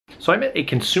So I met a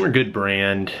consumer good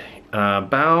brand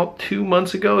about 2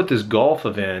 months ago at this golf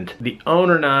event. The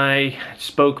owner and I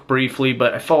spoke briefly,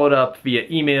 but I followed up via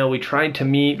email. We tried to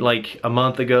meet like a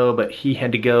month ago, but he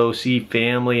had to go see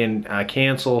family and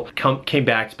cancel. Came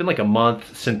back. It's been like a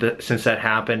month since that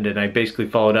happened, and I basically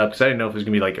followed up because I didn't know if it was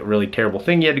gonna be like a really terrible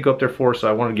thing he had to go up there for, so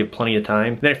I wanted to give plenty of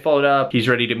time. Then I followed up. He's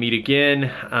ready to meet again,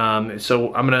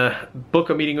 so I'm gonna book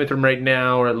a meeting with him right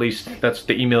now, or at least that's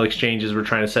the email exchanges. We're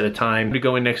trying to set a time to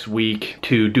go in next week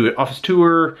to do an office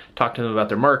tour, talk to them about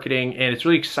their marketing, and it's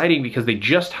really exciting because they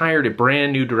just hired a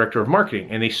brand new director of marketing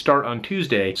and they start on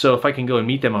Tuesday. So if I can go and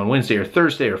meet them on Wednesday or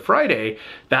Thursday or Friday,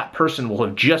 that person will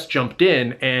have just jumped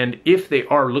in, and if they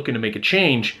are looking to make a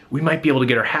change, we might be able to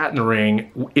get our hat in the ring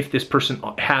if this person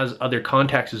has other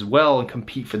contacts as well and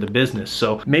compete for the business.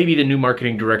 So maybe the new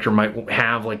marketing director might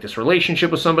have like this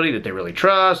relationship with somebody that they really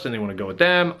trust and they want to go with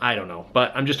them. I don't know,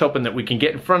 but I'm just hoping that we can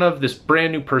get in front of this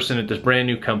brand new person at this brand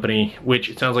new company, which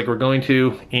it sounds like we're going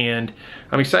to, and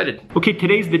I'm excited. Okay,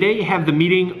 today's the day. I have the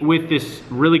meeting with this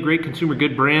really great consumer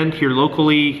good brand here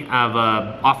locally. I have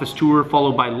an office tour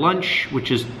followed by lunch,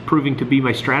 which is proving to be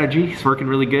my strategy. It's working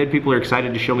really good. People are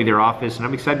excited to show me their office, and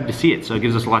I'm excited to see it. So it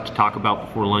gives us a lot to talk about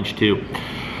before lunch too.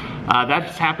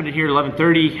 That's happening here at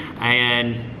 11:30,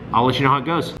 and I'll let you know how it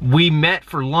goes. We met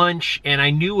for lunch, and I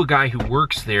knew a guy who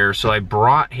works there, so I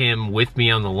brought him with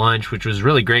me on the lunch, which was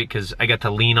really great because I got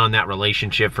to lean on that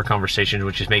relationship for conversations,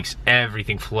 which just makes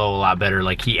everything flow a lot better.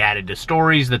 Like, he added to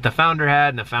stories that the founder had,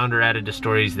 and the founder added to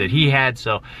stories that he had,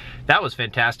 so that was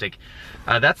fantastic.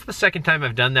 That's the second time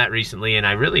I've done that recently, and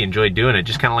I really enjoyed doing it,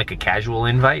 just kind of like a casual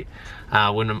invite.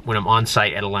 When I'm on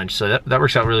site at a lunch. So that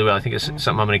works out really well. I think it's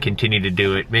something I'm gonna continue to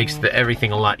do. It makes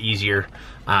everything a lot easier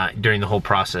during the whole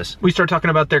process. We start talking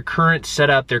about their current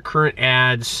setup, their current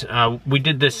ads. We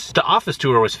did this, the office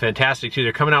tour was fantastic too.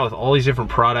 They're coming out with all these different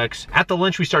products. At the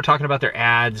lunch, we start talking about their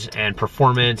ads and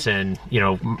performance and, you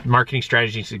know, marketing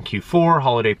strategies in Q4,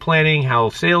 holiday planning, how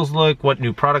sales look, what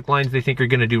new product lines they think are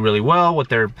gonna do really well, what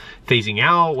they're phasing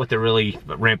out, what they're really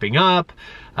ramping up.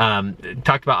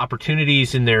 Talked about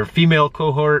opportunities in their female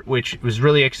cohort, which was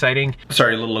really exciting.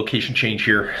 Sorry, a little location change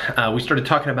here. We started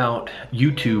talking about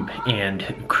YouTube and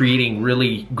creating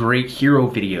really great hero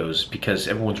videos because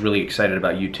everyone's really excited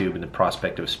about YouTube and the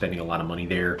prospect of spending a lot of money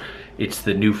there. It's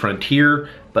the new frontier,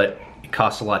 but it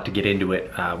costs a lot to get into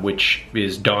it, which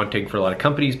is daunting for a lot of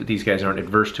companies, but these guys aren't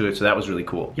adverse to it, so that was really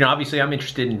cool. You know, obviously I'm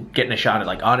interested in getting a shot at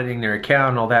like auditing their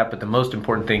account and all that, but the most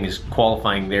important thing is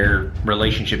qualifying their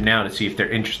relationship now to see if they're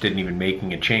interested in even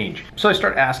making a change. So I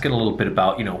start asking a little bit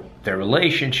about, you know, their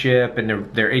relationship,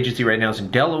 and their agency right now is in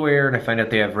Delaware, and I find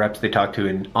out they have reps they talk to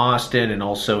in Austin and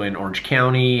also in Orange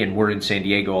County, and we're in San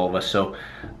Diego, all of us, so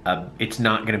it's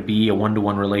not gonna be a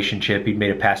one-to-one relationship. He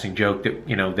made a passing joke that,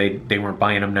 you know, they weren't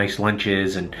buying him nice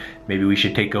lunches and maybe we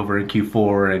should take over in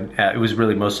Q4, and it was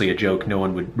really mostly a joke. No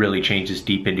one would really change this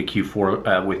deep into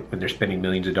Q4 when they're spending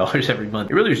millions of dollars every month.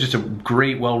 It really was just a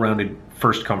great, well-rounded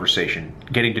first conversation,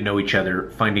 getting to know each other,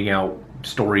 finding out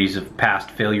stories of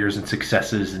past failures and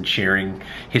successes, and sharing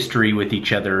history with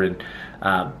each other, and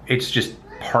it's just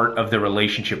part of the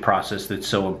relationship process that's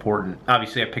so important.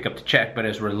 Obviously I pick up the check, but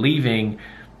as we're leaving,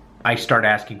 I start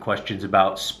asking questions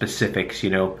about specifics. You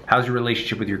know, how's your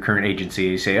relationship with your current agency?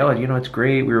 You say, oh, you know, it's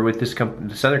great. We were with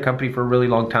this other company for a really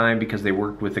long time because they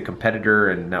worked with a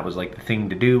competitor, and that was like the thing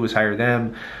to do, was hire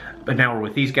them. But now we're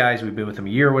with these guys, we've been with them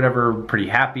a year or whatever, pretty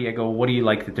happy. I go, what do you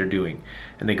like that they're doing?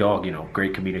 And they go, oh, you know,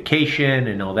 great communication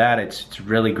and all that. It's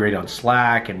really great on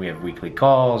Slack, and we have weekly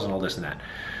calls and all this and that.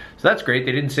 So that's great.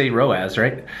 They didn't say ROAS,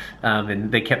 right?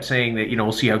 And they kept saying that, you know,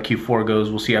 we'll see how Q4 goes.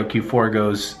 We'll see how Q4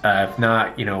 goes. If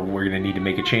not, you know, we're gonna need to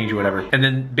make a change or whatever. And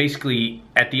then basically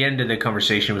at the end of the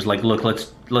conversation was like, look,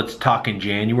 let's talk in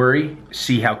January,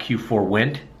 see how Q4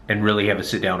 went, and really have a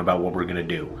sit down about what we're gonna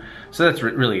do. So that's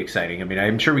really exciting. I mean,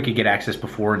 I'm sure we could get access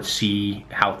before and see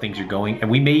how things are going.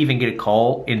 And we may even get a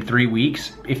call in 3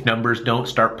 weeks if numbers don't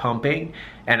start pumping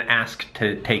and ask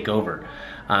to take over.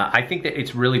 I think that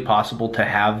it's really possible to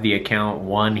have the account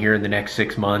won here in the next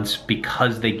 6 months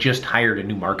because they just hired a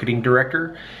new marketing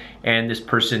director, and this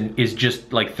person is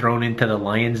just like thrown into the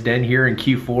lion's den here in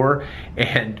Q4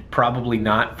 and probably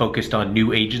not focused on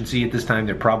new agency at this time.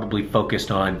 They're probably focused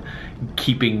on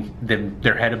keeping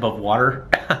their head above water,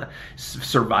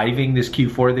 surviving this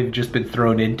Q4 they've just been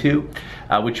thrown into,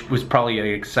 which was probably an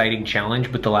exciting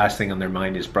challenge, but the last thing on their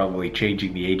mind is probably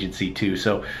changing the agency too.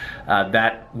 So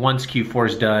that once Q4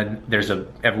 is done,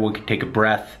 everyone can take a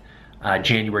breath.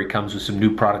 January comes with some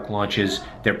new product launches.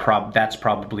 That's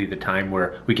probably the time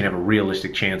where we can have a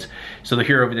realistic chance. So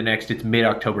here over the next, it's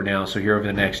mid-October now, so here over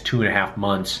the next 2.5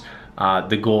 months,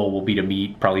 the goal will be to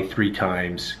meet probably 3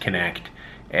 times, connect,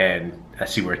 and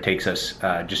see where it takes us.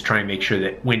 Just try and make sure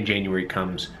that when January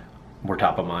comes, we're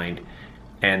top of mind,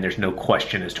 and there's no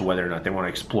question as to whether or not they want to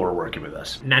explore working with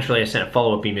us. Naturally, I sent a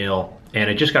follow-up email, and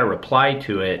I just got a reply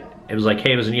to it. It was like,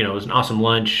 hey, it was an awesome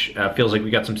lunch. Feels like we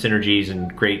got some synergies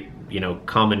and great,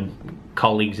 common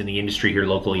colleagues in the industry here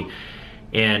locally.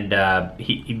 And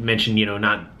he mentioned,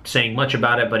 not saying much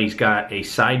about it, but he's got a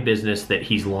side business that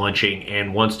he's launching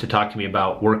and wants to talk to me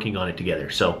about working on it together.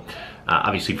 So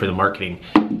obviously for the marketing,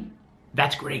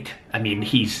 that's great. I mean,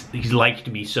 he's liked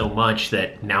me so much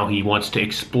that now he wants to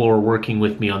explore working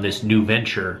with me on this new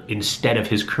venture instead of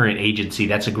his current agency.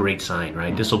 That's a great sign,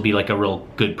 right? This will be like a real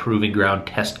good proving ground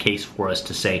test case for us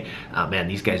to say, man,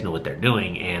 these guys know what they're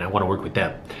doing and I want to work with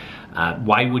them.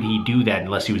 Why would he do that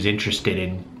unless he was interested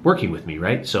in working with me,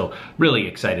 right? So really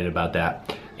excited about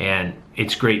that. And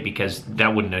it's great because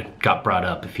that wouldn't have got brought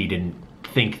up if he didn't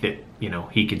think that,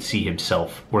 he could see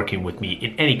himself working with me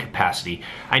in any capacity.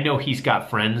 I know he's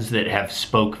got friends that have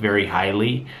spoke very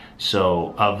highly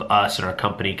of us and our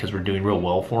company because we're doing real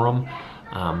well for him.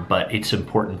 But it's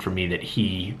important for me that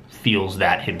he feels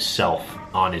that himself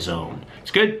on his own. It's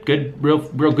good,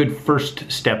 real good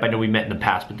first step. I know we met in the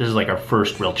past, but this is like our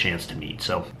first real chance to meet,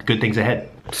 so good things ahead.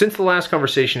 Since the last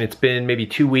conversation, it's been maybe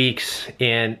 2 weeks,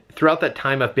 and throughout that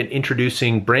time, I've been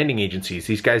introducing branding agencies.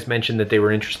 These guys mentioned that they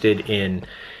were interested in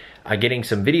getting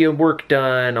some video work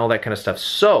done, all that kind of stuff.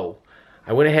 So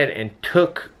I went ahead and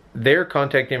took their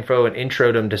contact info and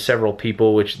introed them to several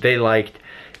people, which they liked.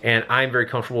 And I'm very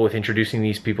comfortable with introducing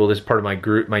these people. This is part of my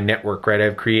group, my network, right? I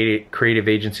have creative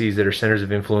agencies that are centers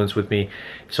of influence with me.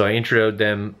 So I introduced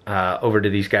them over to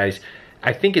these guys.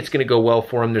 I think it's gonna go well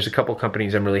for them. There's a couple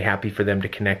companies I'm really happy for them to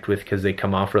connect with because they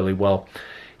come off really well.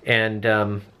 And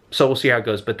so we'll see how it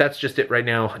goes, but that's just it right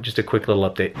now. Just a quick little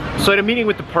update. So I had a meeting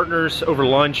with the partners over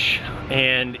lunch,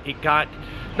 and it got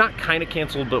not kind of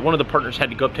canceled, but one of the partners had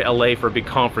to go up to LA for a big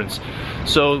conference.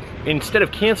 So instead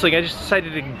of canceling, I just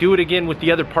decided to do it again with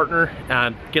the other partner,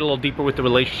 get a little deeper with the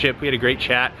relationship. We had a great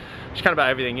chat, just kind of about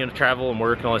everything, travel and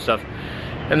work and all that stuff.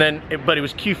 And then, but it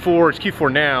was Q4, it's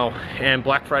Q4 now, and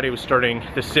Black Friday was starting,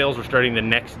 the sales were starting the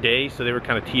next day, so they were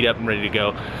kind of teed up and ready to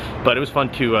go. But it was fun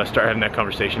to start having that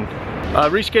conversation.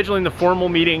 Rescheduling the formal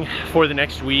meeting for the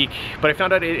next week, but I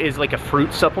found out it is like a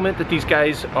fruit supplement that these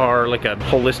guys are like a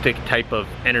holistic type of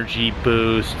energy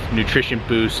boost, nutrition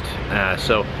boost.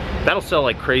 So that'll sell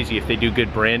like crazy if they do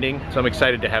good branding. So I'm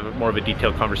excited to have more of a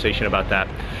detailed conversation about that.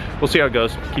 We'll see how it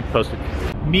goes, keep you posted.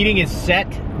 Meeting is set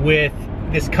with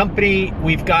this company.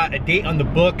 We've got a date on the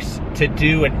books to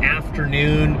do an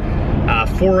afternoon,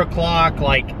 4 o'clock,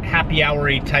 like happy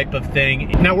hour-y type of thing.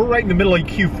 Now we're right in the middle of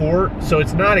Q4, so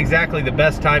it's not exactly the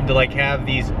best time to like have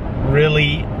these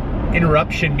really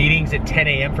interruption meetings at 10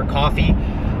 a.m. for coffee.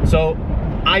 So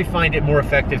I find it more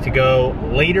effective to go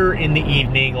later in the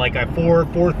evening, like at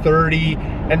 4:30,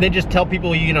 and then just tell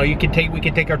people, we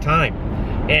can take our time.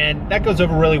 And that goes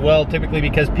over really well typically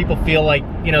because people feel like,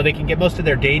 they can get most of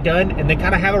their day done and then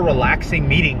kind of have a relaxing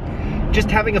meeting, just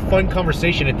having a fun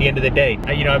conversation at the end of the day.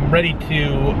 I'm ready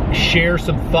to share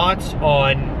some thoughts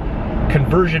on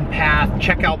conversion path,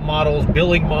 checkout models,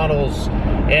 billing models,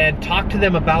 and talk to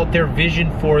them about their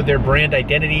vision for their brand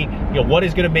identity. What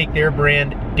is going to make their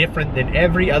brand different than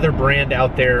every other brand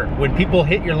out there? When people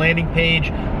hit your landing page,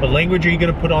 what language are you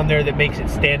going to put on there that makes it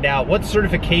stand out? What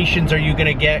certifications are you going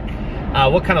to get?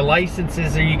 What kind of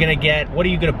licenses are you going to get? What are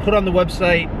you going to put on the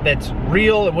website that's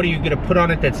real, and what are you going to put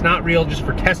on it that's not real, just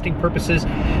for testing purposes?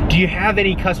 Do you have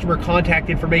any customer contact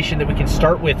information that we can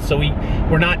start with so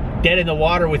we're not dead in the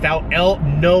water without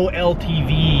no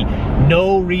LTV,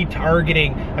 no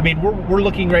retargeting? I mean, we're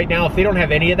looking right now, if they don't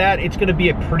have any of that, it's going to be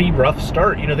a pretty rough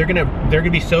start. They're going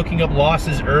to be soaking up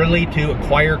losses early to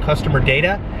acquire customer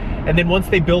data, and then once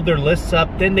they build their lists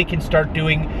up, then they can start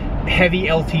doing heavy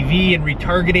LTV and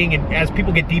retargeting, and as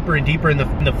people get deeper and deeper in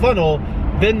the funnel,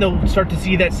 then they'll start to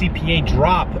see that CPA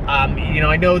drop.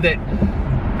 I know that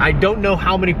I don't know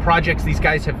how many projects these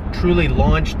guys have truly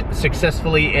launched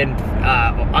successfully and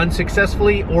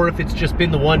unsuccessfully, or if it's just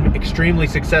been the one extremely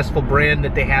successful brand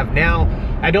that they have now.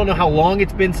 I don't know how long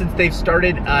it's been since they've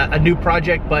started a new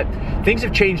project, but things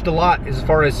have changed a lot as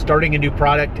far as starting a new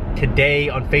product today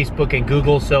on Facebook and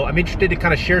Google. So I'm interested to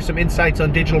kind of share some insights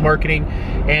on digital marketing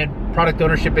and product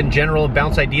ownership in general and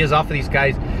bounce ideas off of these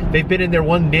guys. They've been in their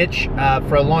one niche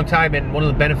for a long time, and one of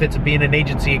the benefits of being an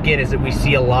agency, again, is that we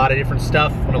see a lot of different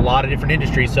stuff in a lot of different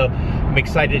industries. So I'm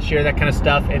excited to share that kind of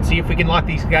stuff and see if we can lock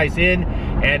these guys in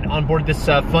and onboard this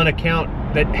fun account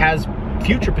that has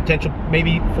future potential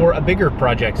maybe for a bigger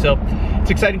project. So it's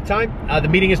an exciting time. The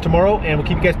meeting is tomorrow, and we'll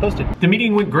keep you guys posted. The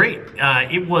meeting went great.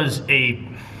 It was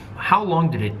how long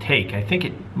did it take? I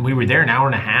think we were there an hour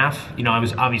and a half. You know, I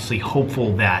was obviously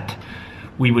hopeful that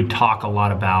we would talk a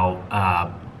lot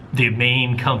about the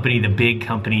main company, the big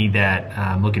company that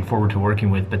I'm looking forward to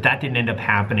working with, but that didn't end up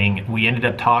happening. We ended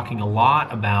up talking a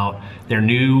lot about their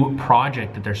new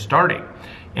project that they're starting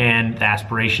and the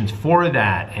aspirations for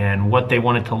that and what they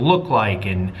want it to look like,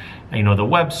 and you know, the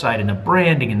website and the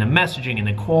branding and the messaging and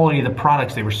the quality of the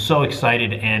products. They were so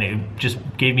excited, and it just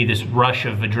gave me this rush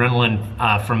of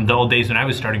adrenaline from the old days when I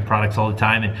was starting products all the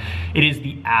time. And it is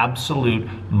the absolute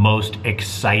most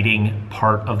exciting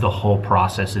part of the whole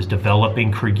process, is developing,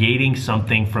 creating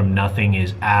something from nothing.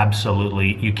 Is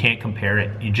absolutely, you can't compare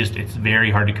it. It's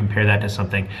very hard to compare that to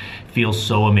something. It feels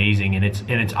so amazing, and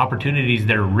it's opportunities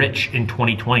that are rich in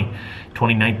 2020,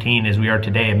 2019 as we are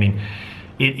today. I mean,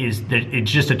 it's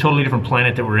just a totally different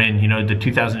planet that we're in. You know, the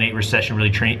 2008 recession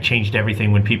really changed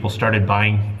everything when people started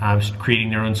buying, creating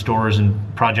their own stores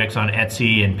and projects on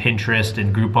Etsy and Pinterest,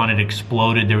 and Groupon. It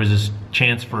exploded. There was this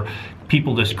chance for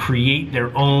people to create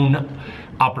their own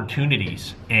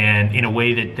opportunities, and in a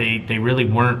way that they really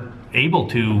weren't able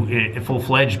to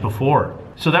full-fledged before.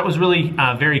 So that was really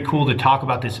very cool to talk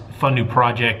about this fun new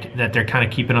project that they're kind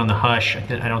of keeping on the hush.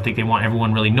 I don't think they want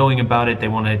everyone really knowing about it. They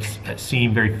want to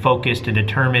seem very focused and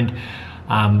determined.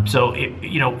 So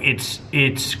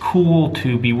it's cool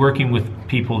to be working with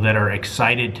people that are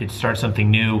excited to start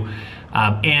something new.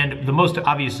 And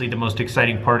obviously the most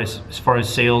exciting part as far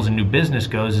as sales and new business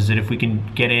goes is that if we can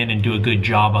get in and do a good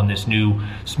job on this new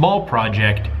small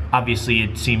project, obviously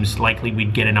it seems likely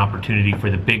we'd get an opportunity for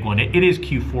the big one. It is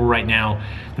Q4 right now,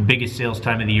 the biggest sales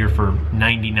time of the year for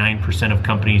 99% of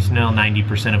companies,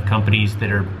 90% of companies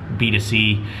that are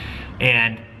B2C.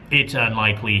 And it's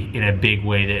unlikely in a big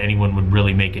way that anyone would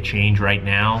really make a change right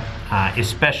now,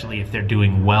 especially if they're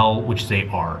doing well, which they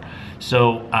are.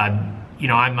 So, you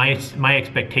know, my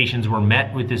expectations were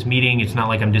met with this meeting. It's not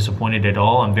like I'm disappointed at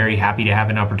all. I'm very happy to have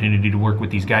an opportunity to work with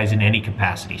these guys in any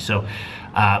capacity. So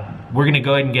we're gonna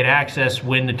go ahead and get access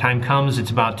when the time comes.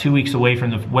 It's about 2 weeks away from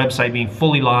the website being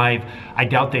fully live. I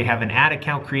doubt they have an ad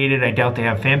account created. I doubt they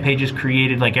have fan pages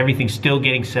created. Like, everything's still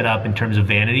getting set up in terms of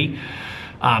vanity.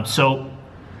 So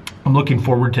I'm looking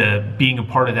forward to being a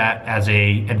part of that as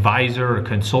a advisor or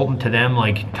consultant to them,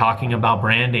 like talking about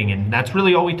branding. And that's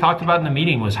really all we talked about in the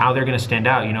meeting, was how they're gonna stand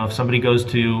out. You know, if somebody goes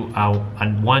to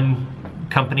one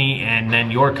company and then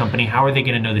your company, how are they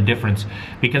gonna know the difference?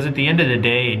 Because at the end of the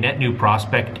day, a net new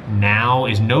prospect now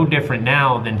is no different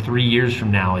now than 3 years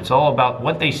from now. It's all about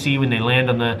what they see when they land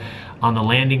on the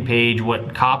landing page,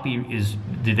 what copy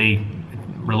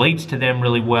relates to them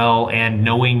really well, and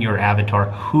knowing your avatar.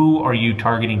 Who are you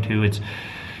targeting to? It's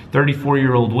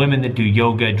 34-year-old women that do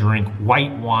yoga, drink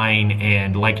white wine,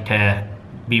 and like to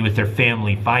be with their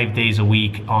family 5 days a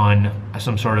week on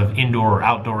some sort of indoor or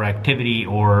outdoor activity,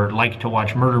 or like to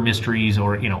watch murder mysteries,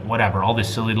 or, you know, whatever, all these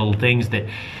silly little things that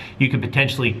you could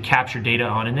potentially capture data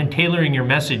on, and then tailoring your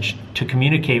message to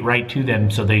communicate right to them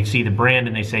so they see the brand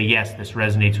and they say, yes, this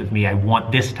resonates with me. I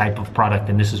want this type of product,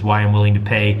 and this is why I'm willing to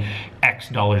pay X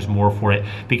dollars more for it.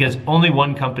 Because only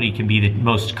one company can be the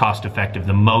most cost effective,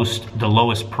 the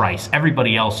lowest price.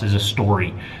 Everybody else is a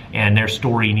story, and their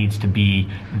story needs to be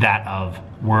that of,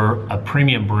 we're a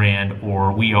premium brand,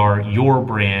 or we are your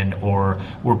brand, or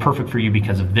we're perfect for you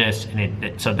because of this.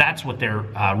 And so that's what they're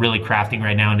really crafting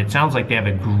right now. And it sounds like they have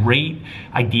a great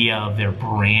idea of their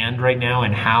brand right now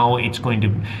and how it's going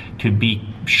to be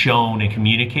shown and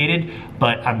communicated.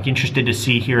 But I'm interested to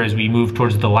see here as we move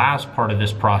towards the last part of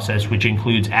this process, which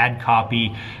includes ad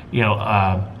copy, you know,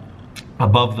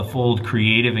 above the fold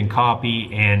creative and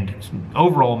copy, and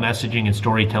overall messaging and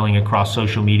storytelling across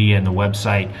social media and the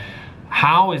website.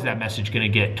 How is that message going to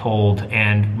get told,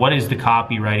 and what is the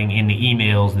copywriting in the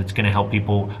emails that's going to help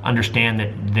people understand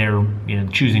that they're, you know,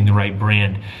 choosing the right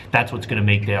brand? That's what's going to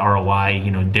make the ROI, you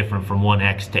know, different from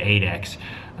 1x to 8x.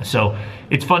 So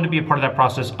it's fun to be a part of that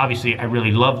process. Obviously, I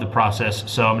really love the process,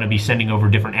 so I'm going to be sending over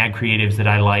different ad creatives that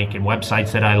I like and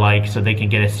websites that I like, so they can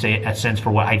get a sense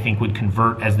for what I think would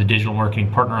convert as the digital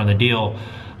marketing partner on the deal.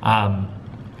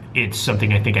 It's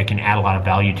something I think I can add a lot of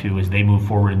value to as they move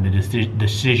forward in the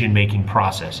decision-making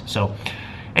process. So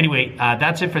anyway,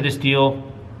 that's it for this deal.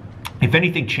 If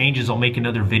anything changes, I'll make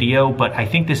another video, but I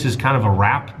think this is kind of a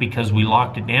wrap because we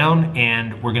locked it down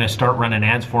and we're gonna start running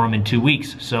ads for them in 2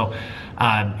 weeks. So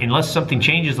unless something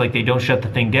changes, like they don't shut the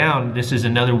thing down, this is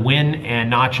another win and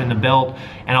notch in the belt.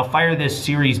 And I'll fire this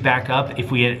series back up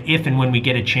if and when we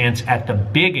get a chance at the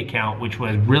big account, which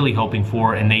we're really hoping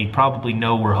for, and they probably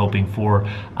know we're hoping for,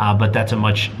 but that's a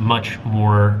much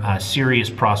more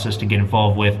serious process to get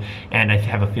involved with. And I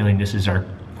have a feeling this is our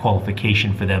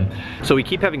qualification for them. So we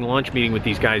keep having launch meeting with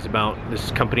these guys about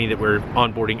this company that we're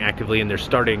onboarding actively and they're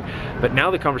starting, but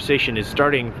now the conversation is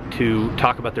starting to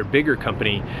talk about their bigger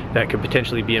company that could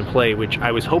potentially be in play, which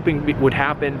I was hoping would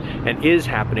happen and is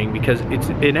happening because it's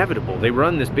inevitable. They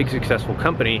run this big successful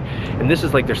company and this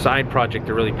is like their side project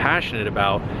they're really passionate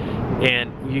about,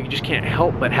 and you just can't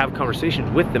help but have conversations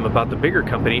with them about the bigger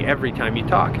company every time you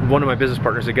talk. One of my business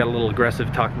partners that got a little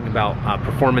aggressive talking about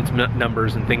performance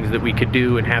numbers and things that we could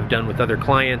do and have done with other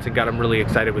clients, and got them really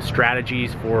excited with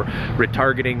strategies for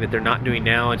retargeting that they're not doing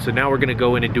now. And so now we're going to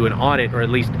go in and do an audit, or at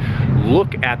least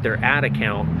look at their ad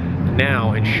account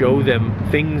now and show them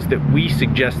things that we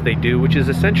suggest they do, which is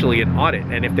essentially an audit.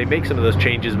 And if they make some of those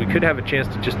changes, we could have a chance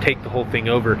to just take the whole thing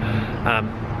over.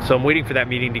 So I'm waiting for that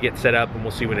meeting to get set up and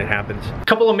we'll see when it happens. A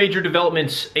couple of major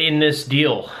developments in this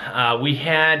deal. We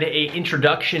had a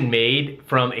introduction made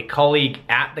from a colleague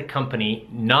at the company,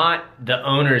 not the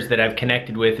owners that I've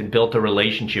connected with and built a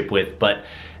relationship with, but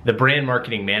the brand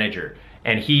marketing manager.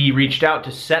 And he reached out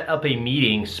to set up a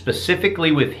meeting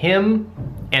specifically with him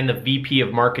and the VP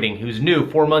of marketing, who's new,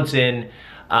 4 months in,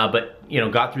 but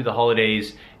got through the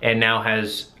holidays and now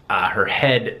has her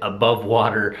head above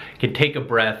water, can take a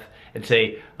breath and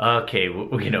say, okay,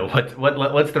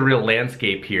 what's the real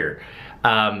landscape here?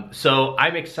 So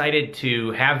I'm excited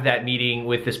to have that meeting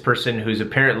with this person who's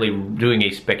apparently doing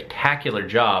a spectacular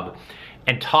job,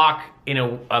 and talk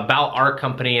about our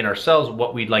company and ourselves,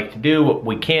 what we'd like to do, what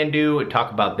we can do, and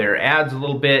talk about their ads a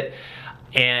little bit.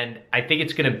 And I think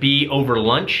it's gonna be over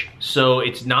lunch, so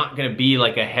it's not gonna be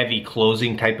like a heavy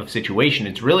closing type of situation.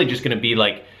 It's really just gonna be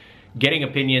like getting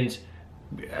opinions,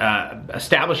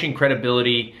 establishing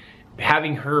credibility,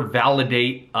 having her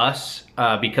validate us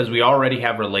because we already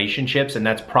have relationships, and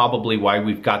that's probably why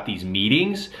we've got these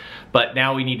meetings. But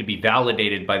now we need to be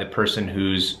validated by the person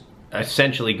who's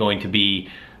essentially going to be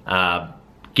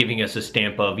giving us a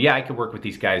stamp of, yeah, I could work with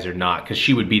these guys or not, because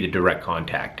she would be the direct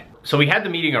contact. So we had the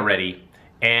meeting already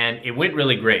and it went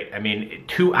really great. I mean,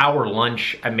 2-hour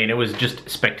lunch, I mean, it was just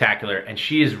spectacular. And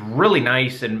she is really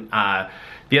nice, and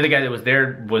the other guy that was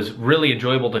there was really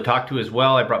enjoyable to talk to as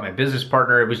well. I brought my business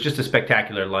partner. It was just a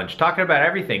spectacular lunch, talking about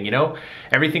everything,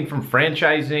 everything from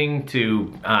franchising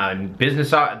to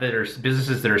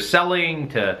businesses that are selling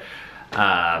to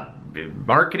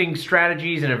marketing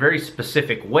strategies in a very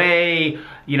specific way,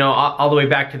 all the way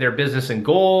back to their business and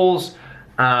goals,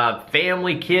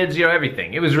 family, kids,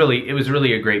 everything. It was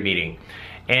really a great meeting.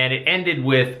 And it ended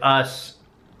with us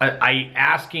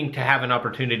asking to have an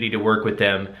opportunity to work with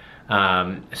them,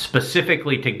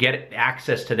 specifically to get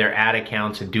access to their ad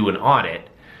accounts and do an audit.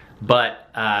 But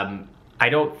I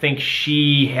don't think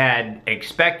she had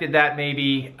expected that.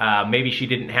 Maybe she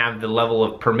didn't have the level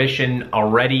of permission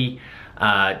already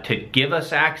to give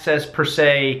us access per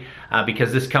se,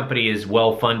 because this company is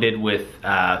well funded with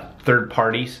third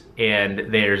parties,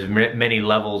 and there's many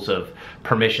levels of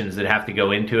permissions that have to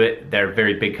go into it. They're a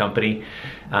very big company.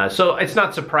 So it's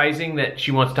not surprising that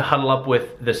she wants to huddle up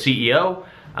with the CEO,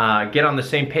 get on the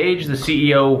same page. The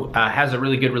CEO has a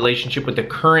really good relationship with the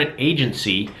current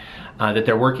agency that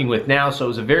they're working with now, so it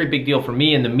was a very big deal for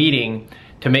me in the meeting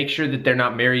to make sure that they're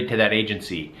not married to that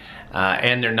agency.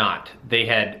 And they're not. They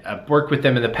had worked with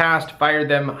them in the past, fired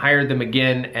them, hired them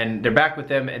again, and they're back with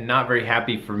them and not very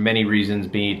happy for many reasons,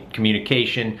 being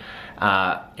communication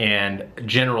and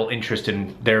general interest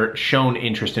in, their shown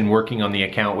interest in working on the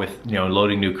account with,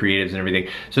 loading new creatives and everything.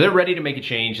 So they're ready to make a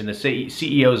change, and the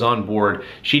CEO is on board.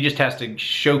 She just has to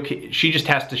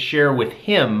share with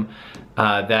him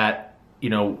that,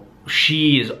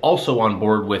 she is also on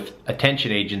board with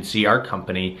Attention Agency, our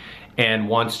company, and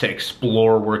wants to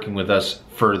explore working with us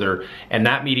further. And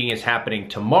that meeting is happening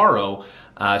tomorrow.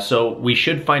 So we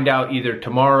should find out either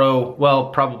tomorrow, well,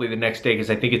 probably the next day,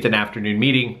 because I think it's an afternoon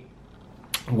meeting,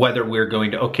 whether we're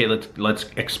going to, okay, let's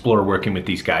explore working with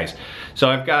these guys.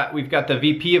 So we've got the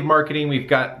VP of marketing, we've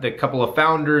got the couple of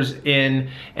founders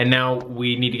in, and now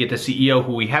we need to get the CEO,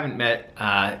 who we haven't met,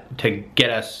 to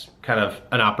get us kind of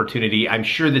an opportunity. I'm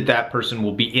sure that that person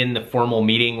will be in the formal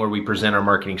meeting where we present our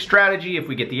marketing strategy if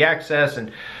we get the access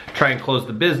and try and close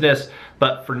the business.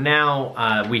 But for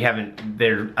now, we haven't,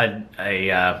 they're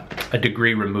a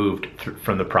degree removed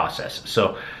from the process.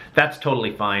 So that's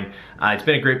totally fine. It's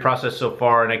been a great process so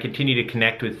far, and I continue to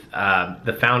connect with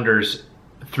the founders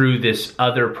through this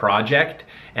other project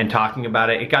and talking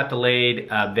about it. It got delayed.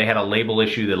 They had a label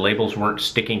issue. The labels weren't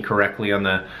sticking correctly on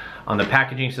the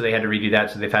packaging, so they had to redo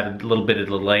that. So they've had a little bit of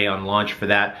delay on launch for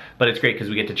that, but it's great because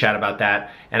we get to chat about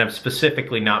that. And I've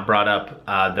specifically not brought up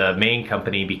the main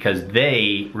company because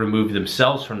they removed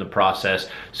themselves from the process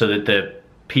so that the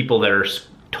people that are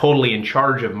totally in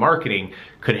charge of marketing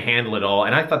could handle it all.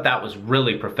 And I thought that was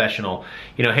really professional.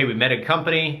 You know, hey, we met a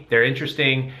company, they're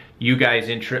interesting, you guys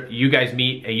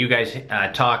meet, and you guys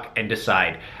talk and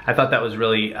decide. I thought that was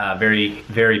really very,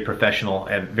 very professional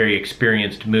and very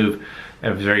experienced move. I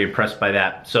was very impressed by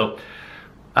that. So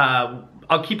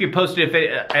I'll keep you posted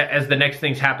as the next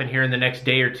things happen here in the next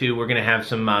day or two. We're gonna have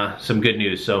some good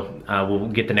news. So we'll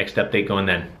get the next update going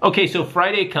then. Okay, so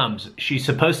Friday comes. She's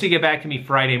supposed to get back to me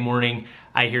Friday morning.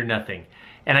 I hear nothing.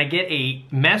 And I get a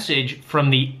message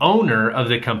from the owner of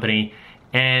the company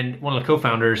and one of the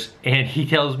co-founders, and he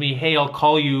tells me, hey, I'll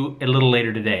call you a little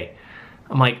later today.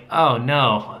 I'm like, oh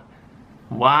no,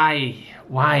 why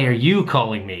are you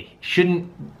calling me?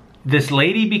 Shouldn't this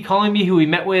lady be calling me who we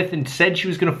met with and said she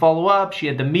was gonna follow up? She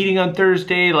had the meeting on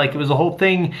Thursday, like it was a whole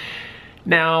thing.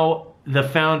 Now, the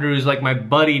founder, who's like my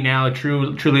buddy now,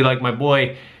 truly like my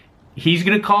boy, he's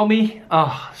gonna call me?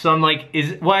 Oh, so I'm like,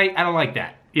 why? I don't like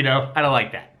that, you know? I don't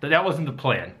like that. But that wasn't the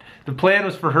plan. The plan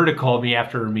was for her to call me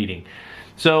after her meeting.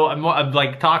 So I'm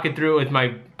like talking through it with my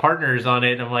partners on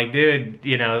it, and I'm like, dude,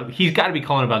 you know, he's gotta be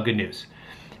calling about good news,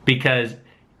 because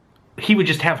he would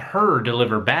just have her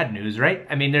deliver bad news, right?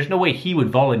 I mean, there's no way he would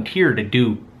volunteer to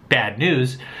do bad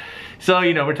news. So,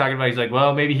 you know, we're talking about, he's like,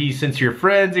 well, maybe since you're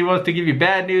friends, he wants to give you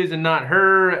bad news and not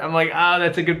her. I'm like, ah,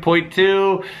 that's a good point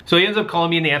too. So he ends up calling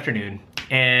me in the afternoon,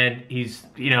 and he's,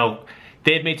 you know,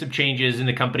 they had made some changes in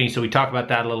the company, so we talked about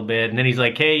that a little bit. And then he's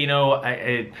like, hey, you know,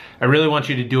 I really want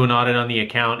you to do an audit on the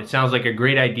account. It sounds like a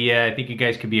great idea. I think you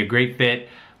guys could be a great fit.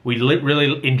 We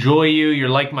really enjoy you. You're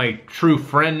like my true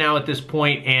friend now at this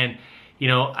point. And, you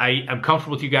know, I'm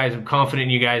comfortable with you guys. I'm confident in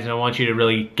you guys. And I want you to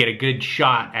really get a good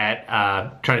shot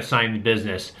at trying to sign the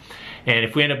business. And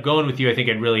if we end up going with you, I think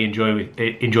I'd really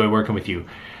enjoy working with you.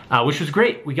 Which was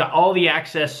great. We got all the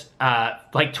access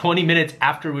like 20 minutes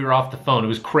after we were off the phone. It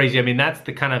was crazy. I mean, that's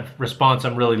the kind of response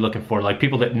I'm really looking for. Like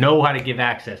people that know how to give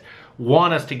access,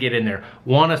 want us to get in there,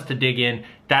 want us to dig in.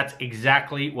 That's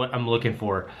exactly what I'm looking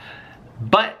for.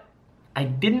 But I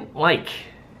didn't like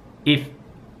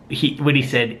when he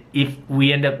said, if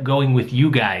we end up going with you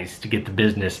guys to get the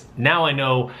business. Now I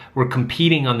know we're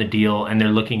competing on the deal and they're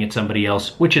looking at somebody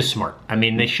else, which is smart. I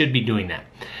mean, they should be doing that.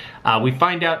 We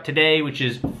find out today, which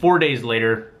is 4 days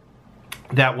later,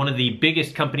 that one of the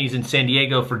biggest companies in San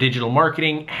Diego for digital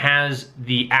marketing has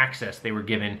the access. They were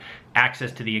given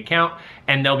access to the account,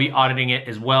 and they'll be auditing it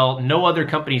as well. No other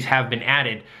companies have been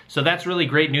added. So that's really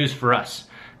great news for us,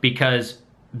 because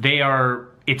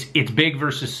it's big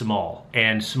versus small,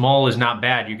 and small is not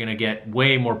bad. You're gonna get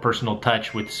way more personal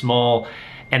touch with small,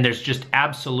 and there's just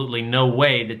absolutely no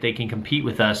way that they can compete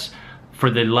with us for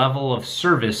the level of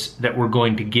service that we're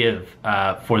going to give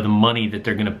for the money that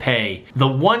they're gonna pay. The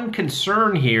one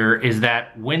concern here is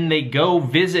that when they go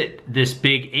visit this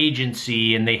big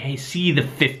agency and they see the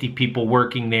 50 people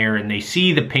working there and they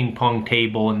see the ping pong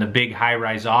table and the big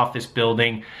high-rise office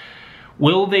building,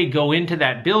 will they go into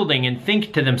that building and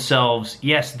think to themselves,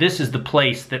 yes, this is the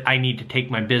place that I need to take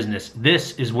my business.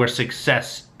 This is where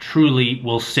success truly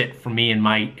will sit for me and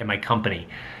my company,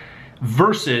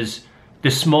 versus the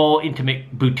small,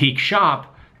 intimate boutique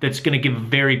shop that's gonna give a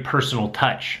very personal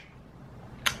touch.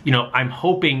 You know, I'm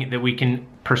hoping that we can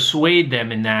persuade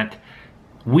them in that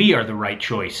we are the right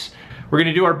choice. We're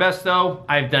gonna do our best though.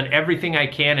 I've done everything I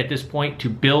can at this point to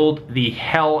build the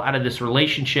hell out of this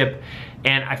relationship.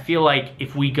 And I feel like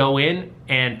if we go in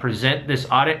and present this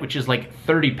audit, which is like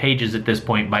 30 pages at this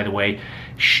point, by the way,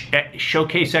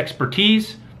 showcase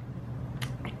expertise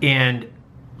and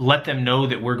let them know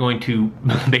that we're going to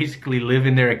basically live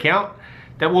in their account,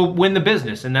 that will win the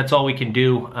business. And that's all we can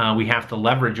do. We have to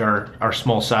leverage our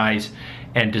small size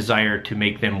and desire to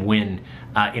make them win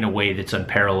in a way that's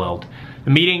unparalleled.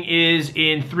 The meeting is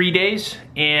in 3 days,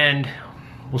 and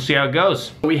we'll see how it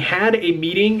goes. We had a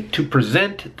meeting to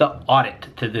present the audit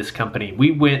to this company.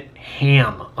 We went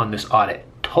ham on this audit.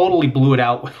 Totally blew it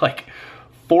out with like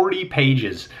 40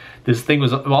 pages. This thing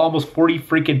was almost 40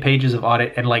 freaking pages of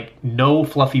audit, and like no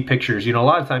fluffy pictures. You know, a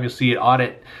lot of time you'll see an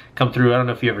audit come through. I don't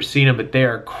know if you've ever seen them, but they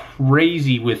are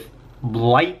crazy with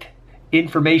light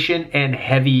information and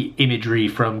heavy imagery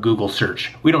from Google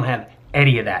search. We don't have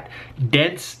any of that.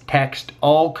 Dense text,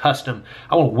 all custom.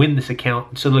 I want to win this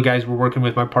account. So the guys we're working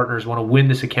with, my partners, want to win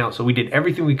this account. So we did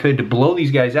everything we could to blow these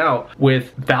guys out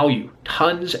with value.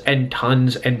 Tons and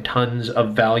tons and tons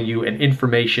of value and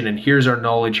information. And here's our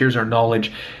knowledge, here's our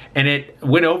knowledge. And it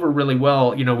went over really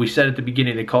well. You know, we said at the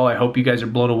beginning of the call, I hope you guys are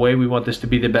blown away. We want this to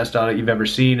be the best audit you've ever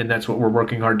seen, and that's what we're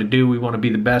working hard to do. We want to be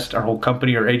the best. Our whole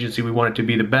company, our agency, we want it to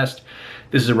be the best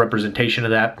This is a representation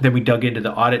of that. Then we dug into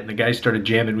the audit and the guys started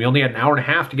jamming. We only had an hour and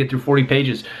a half to get through 40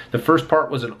 pages. The first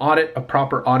part was an audit, a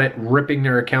proper audit, ripping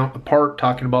their account apart,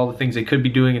 talking about all the things they could be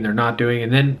doing and they're not doing.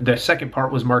 And then the second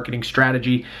part was marketing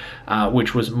strategy,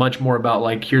 which was much more about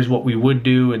like, here's what we would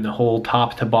do in the whole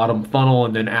top to bottom funnel.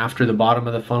 And then after the bottom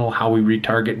of the funnel, how we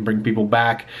retarget and bring people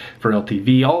back for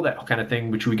LTV, all that kind of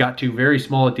thing, which we got to very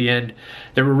small at the end.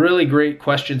 There were really great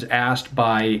questions asked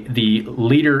by the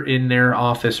leader in their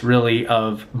office, really,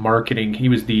 of marketing. He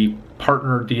was the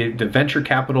partner, the venture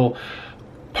capital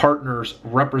partners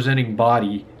representing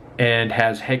body, and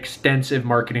has extensive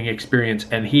marketing experience.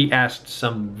 And he asked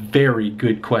some very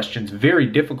good questions, very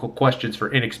difficult questions for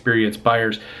inexperienced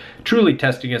buyers, truly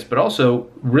testing us, but also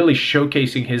really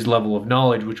showcasing his level of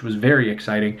knowledge, which was very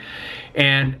exciting.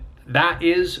 And that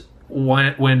is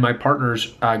when my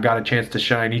partners got a chance to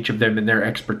shine. Each of them in their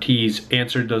expertise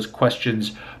answered those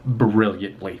questions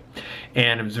brilliantly.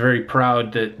 And I was very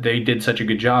proud that they did such a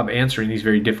good job answering these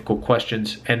very difficult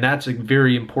questions. And that's a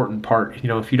very important part. You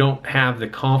know, if you don't have the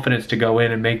confidence to go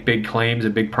in and make big claims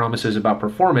and big promises about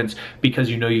performance because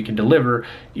you know you can deliver,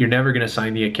 you're never going to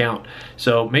sign the account.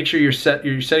 So make sure you're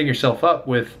setting yourself up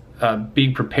with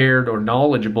being prepared or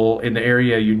knowledgeable in the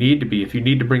area you need to be. If you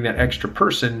need to bring that extra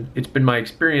person, it's been my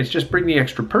experience, just bring the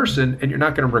extra person and you're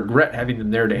not going to regret having them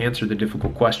there to answer the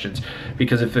difficult questions.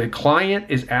 Because if the client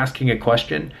is asking a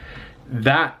question,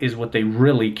 that is what they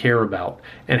really care about.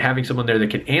 And having someone there that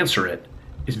can answer it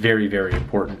is very, very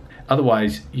important.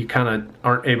 Otherwise, you kind of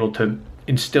aren't able to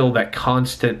instill that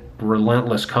constant,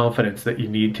 relentless confidence that you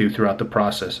need to throughout the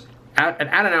process. At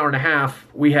an hour and a half,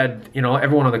 we had, you know,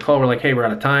 everyone on the call were like, hey, we're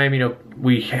out of time. You know,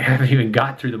 we haven't even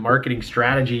got through the marketing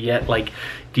strategy yet. Like,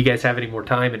 do you guys have any more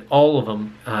time? And all of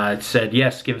them said,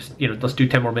 yes, give us, you know, let's do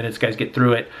 10 more minutes, guys, get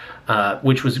through it,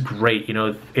 which was great. You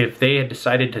know, if they had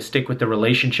decided to stick with the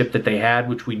relationship that they had,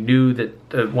 which we knew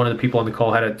that one of the people on the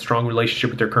call had a strong relationship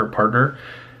with their current partner,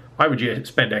 why would you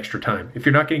spend extra time? If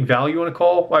you're not getting value on a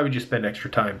call, why would you spend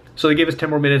extra time? So they gave us 10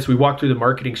 more minutes. We walked through the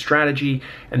marketing strategy,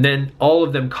 and then all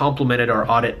of them complimented our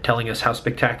audit, telling us how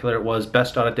spectacular it was,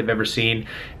 best audit they've ever seen.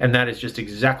 And that is just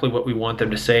exactly what we want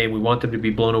them to say. We want them to be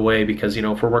blown away because, you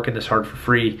know, if we're working this hard for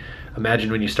free,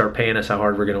 imagine when you start paying us how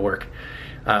hard we're going to work.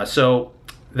 So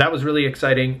that was really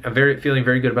exciting. I'm feeling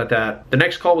very good about that. The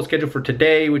next call was scheduled for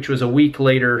today, which was a week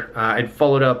later. I'd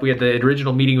followed up. We had the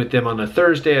original meeting with them on a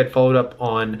Thursday. I'd followed up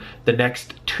on the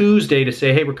next Tuesday to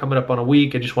say, hey, we're coming up on a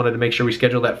week. I just wanted to make sure we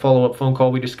scheduled that follow-up phone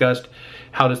call we discussed.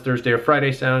 How does Thursday or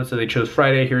Friday sound? So they chose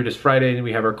Friday. Here it is Friday, and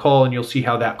we have our call, and you'll see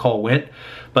how that call went.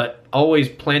 But always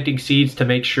planting seeds to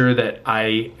make sure that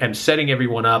I am setting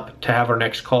everyone up to have our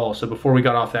next call. So before we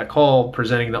got off that call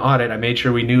presenting the audit, I made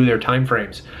sure we knew their time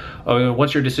frames. Oh,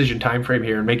 what's your decision time frame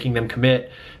here? And making them commit.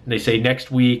 And they say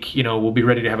next week, you know, we'll be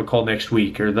ready to have a call next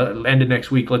week, or the end of next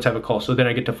week, let's have a call. So then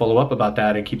I get to follow up about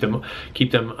that and keep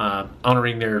them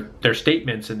honoring their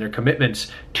statements and their commitments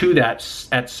to that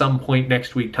at some point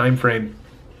next week time frame.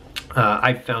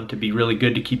 I've found to be really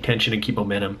good to keep tension and keep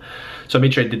momentum. So I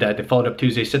made sure I did that. They followed up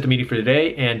Tuesday, set the meeting for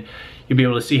today, and you'll be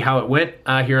able to see how it went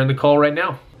here on the call right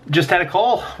now. Just had a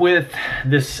call with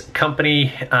this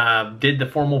company, did the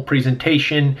formal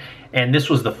presentation, and this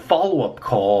was the follow-up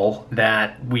call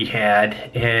that we had,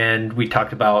 and we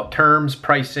talked about terms,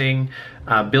 pricing,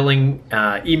 billing,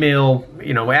 email,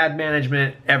 you know, ad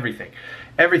management, everything.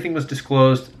 Everything was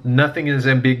disclosed. Nothing is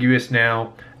ambiguous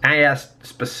now. I asked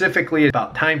specifically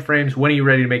about timeframes. When are you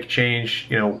ready to make a change?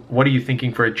 You know, what are you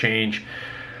thinking for a change?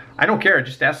 I don't care. I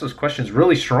just ask those questions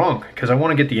really strong because I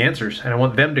want to get the answers, and I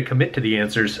want them to commit to the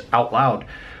answers out loud.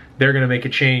 They're going to make a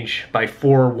change by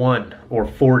 4/1 or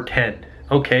 4/10.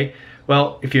 Okay,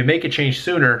 well, if you make a change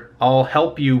sooner, I'll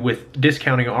help you with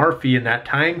discounting our fee in that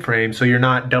time frame so you're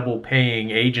not double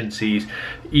paying agencies.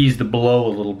 Ease the blow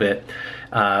a little bit.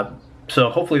 So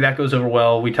hopefully that goes over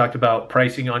well. We talked about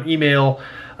pricing on email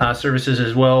services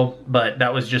as well, but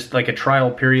that was just like a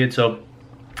trial period. So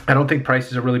I don't think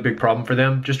price is a really big problem for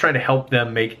them. Just trying to help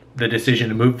them make the decision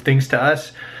to move things to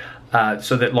us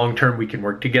so that long-term we can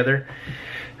work together.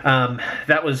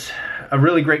 That was a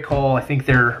really great call. I think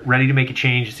they're ready to make a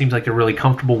change. It seems like they're really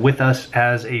comfortable with us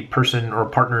as a person or a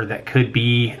partner that could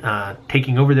be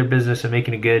taking over their business and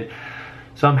making it good.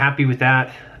 So I'm happy with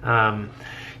that.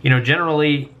 You know,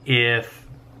 generally, if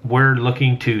we're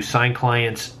looking to sign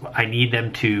clients, I need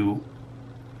them to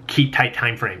keep tight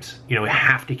time frames. You know, I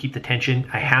have to keep the tension.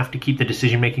 I have to keep the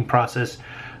decision-making process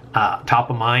top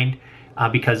of mind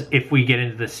because if we get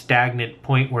into the stagnant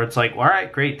point where it's like, all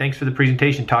right, great, thanks for the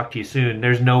presentation, talk to you soon.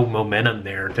 There's no momentum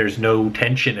there. There's no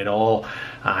tension at all.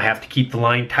 I have to keep the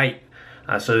line tight.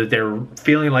 so that they're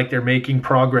feeling like they're making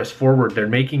progress forward. They're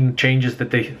making changes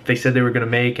that they said they were going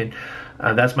to make, and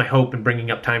that's my hope in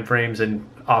bringing up timeframes and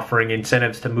offering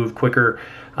incentives to move quicker,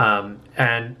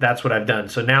 and that's what I've done.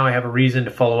 So now I have a reason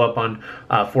to follow up on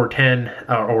 410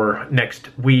 or next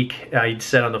week. He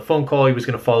said on the phone call he was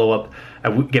going to follow up,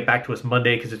 get back to us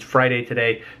Monday because it's Friday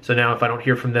today. So now if I don't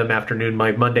hear from them afternoon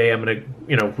my Monday, I'm going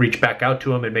to reach back out to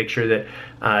them and make sure that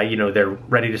they're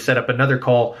ready to set up another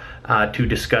call to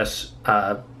discuss,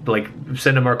 like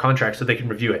send them our contract so they can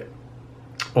review it,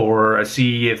 or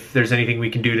see if there's anything we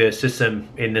can do to assist them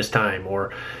in this time,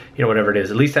 or whatever it is.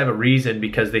 At least I have a reason,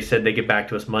 because they said they get back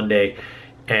to us Monday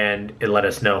and it let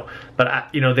us know. But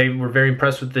they were very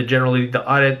impressed with the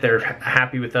audit. They're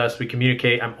happy with us. We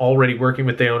communicate. I'm already working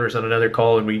with the owners on another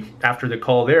call, and after the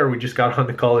call there, we just got on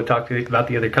the call to talk about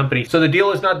the other company. So the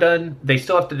deal is not done. They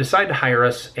still have to decide to hire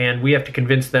us, and we have to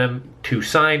convince them to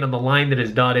sign on the line that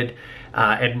is dotted.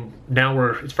 And now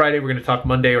it's Friday. We're going to talk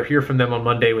Monday, or hear from them on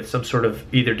Monday with some sort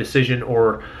of either decision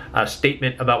or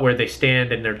statement about where they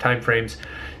stand and their timeframes.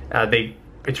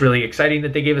 It's really exciting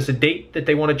that they gave us a date that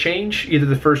they want to change, either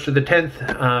the 1st or the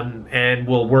 10th, and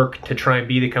we'll work to try and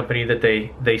be the company that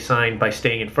they sign by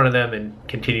staying in front of them and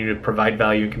continue to provide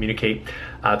value and communicate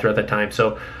throughout that time.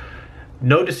 So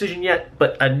no decision yet,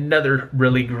 but another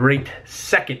really great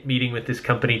second meeting with this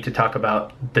company to talk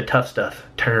about the tough stuff,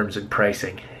 terms and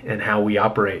pricing, and how we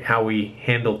operate, how we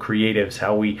handle creatives,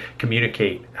 how we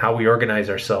communicate, how we organize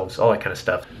ourselves, all that kind of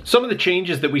stuff. Some of the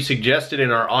changes that we suggested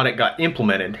in our audit got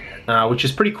implemented, which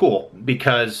is pretty cool,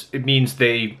 because it means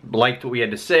they liked what we had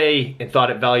to say and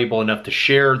thought it valuable enough to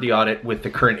share the audit with the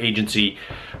current agency.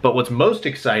 But what's most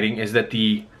exciting is that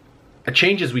the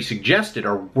changes we suggested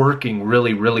are working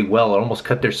really, really well. It almost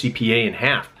cut their CPA in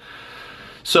half.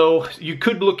 So you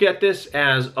could look at this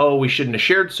as, oh, we shouldn't have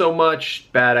shared so much,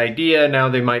 bad idea, now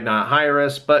they might not hire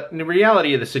us. But the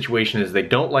reality of the situation is they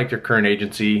don't like their current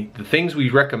agency. The things we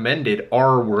recommended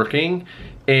are working,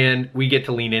 and we get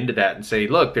to lean into that and say,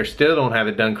 look, they still don't have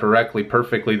it done correctly,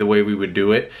 perfectly the way we would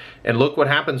do it. And look what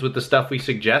happens with the stuff we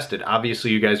suggested.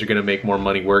 Obviously, you guys are going to make more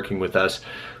money working with us.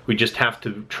 We just have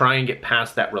to try and get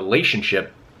past that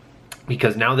relationship,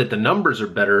 because now that the numbers are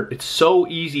better, it's so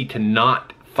easy to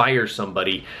not fire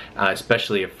somebody,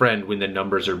 especially a friend, when the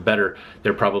numbers are better.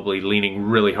 They're probably leaning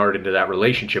really hard into that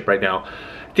relationship right now.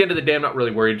 At the end of the day, I'm not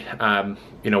really worried.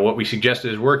 What we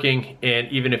suggested is working,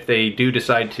 and even if they do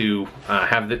decide to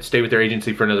stay with their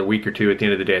agency for another week or two, at the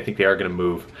end of the day, I think they are going to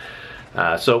move.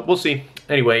 So we'll see.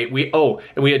 Anyway,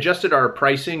 we adjusted our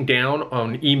pricing down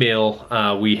on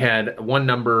email. We had one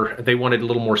number. They wanted a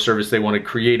little more service. They wanted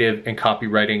creative and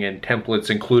copywriting and templates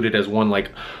included as one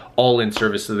all-in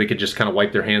service, so they could just kind of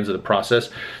wipe their hands of the process.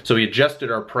 So we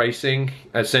adjusted our pricing,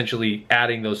 essentially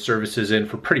adding those services in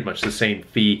for pretty much the same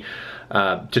fee,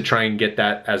 to try and get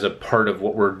that as a part of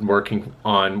what we're working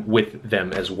on with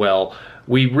them as well.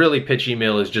 We really pitch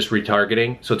email as just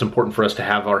retargeting, so it's important for us to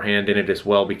have our hand in it as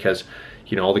well, because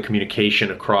all the communication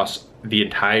across the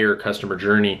entire customer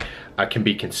journey can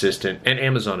be consistent, and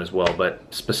Amazon as well, but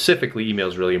specifically email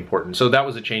is really important. So that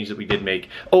was a change that we did make.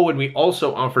 Oh, and we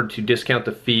also offered to discount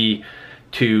the fee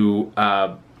to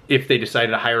if they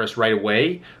decided to hire us right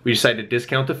away. We decided to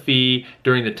discount the fee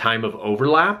during the time of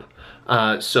overlap,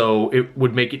 so it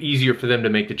would make it easier for them to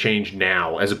make the change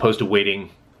now, as opposed to waiting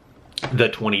the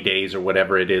 20 days or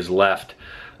whatever it is left.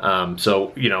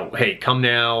 So, hey, come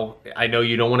now. I know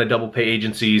you don't want to double pay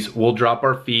agencies. We'll drop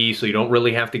our fee so you don't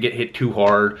really have to get hit too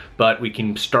hard, but we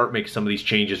can start making some of these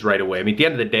changes right away. I mean, at the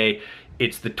end of the day,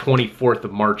 it's the 24th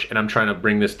of March, and I'm trying to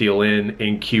bring this deal in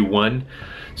Q1.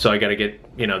 So I got to get,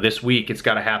 this week, it's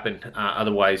got to happen.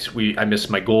 Otherwise, I miss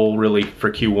my goal really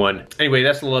for Q1. Anyway,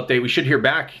 that's a little update. We should hear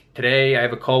back today. I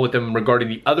have a call with them regarding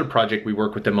the other project we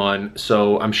work with them on.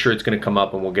 So I'm sure it's going to come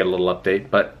up and we'll get a little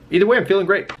update. But either way, I'm feeling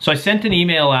great. So I sent an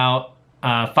email out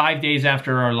 5 days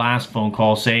after our last phone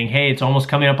call saying, hey, it's almost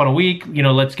coming up on a week.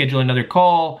 Let's schedule another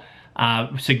call,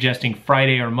 suggesting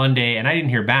Friday or Monday. And I didn't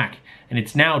hear back. And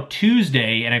it's now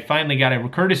Tuesday, and I finally got a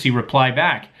courtesy reply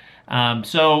back.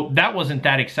 So that wasn't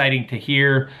that exciting to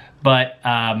hear, but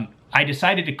I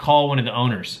decided to call one of the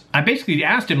owners. I basically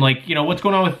asked him, what's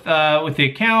going on with the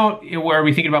account? Are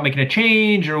we thinking about making a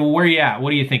change, or where are you at?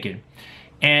 What are you thinking?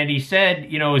 And he said,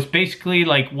 it's basically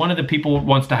one of the people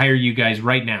wants to hire you guys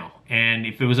right now. And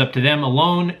if it was up to them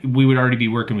alone, we would already be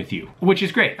working with you, which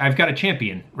is great. I've got a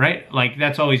champion, right?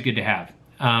 That's always good to have.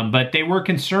 But they were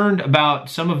concerned about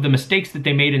some of the mistakes that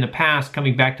they made in the past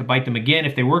coming back to bite them again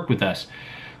if they worked with us,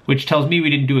 which tells me we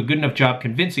didn't do a good enough job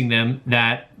convincing them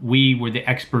that we were the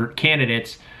expert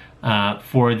candidates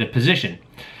for the position.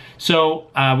 So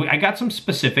I got some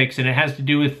specifics, and it has to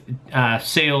do with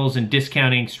sales and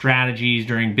discounting strategies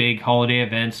during big holiday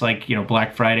events like, you know,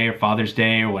 Black Friday or Father's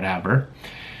Day or whatever.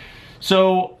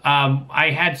 So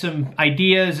I had some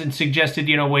ideas and suggested,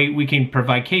 you know, we can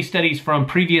provide case studies from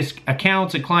previous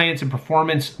accounts and clients and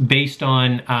performance based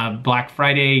on Black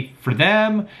Friday for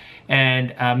them.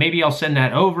 And maybe I'll send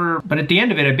that over. But at the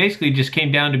end of it, it basically just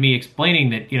came down to me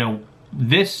explaining that, you know,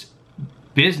 this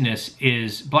business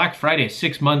is Black Friday is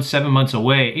 6 months, 7 months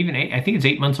away, even I think it's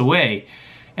 8 months away.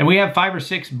 And we have 5 or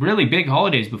 6 really big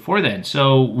holidays before then.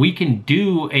 So we can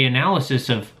do an analysis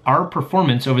of our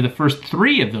performance over the first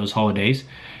 3 of those holidays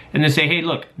and then say, hey,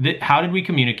 look, how did we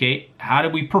communicate? How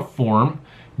did we perform?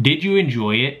 Did you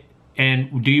enjoy it?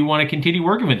 And do you want to continue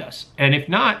working with us? And if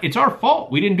not, it's our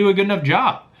fault. We didn't do a good enough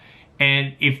job.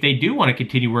 And if they do want to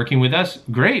continue working with us,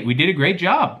 great, we did a great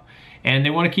job. And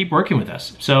they want to keep working with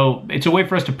us. So it's a way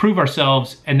for us to prove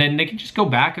ourselves, and then they can just go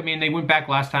back. I mean, they went back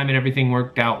last time and everything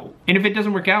worked out. And if it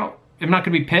doesn't work out, I'm not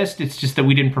gonna be pissed. It's just that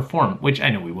we didn't perform, which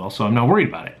I know we will, so I'm not worried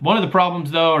about it. One of the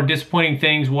problems though, or disappointing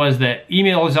things, was that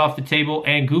email is off the table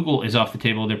and Google is off the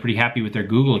table. They're pretty happy with their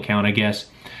Google account, I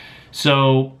guess.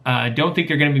 So I don't think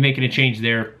they're gonna be making a change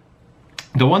there.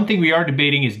 The one thing we are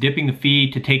debating is dipping the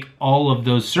fee to take all of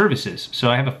those services.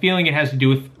 So I have a feeling it has to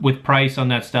do with price on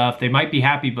that stuff. They might be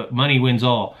happy, but money wins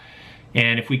all.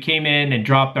 And if we came in and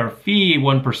dropped our fee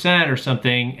 1% or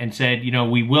something and said, you know,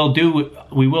 we will do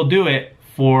it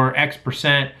for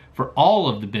X% for all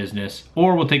of the business,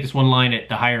 or we'll take this one line at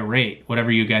the higher rate,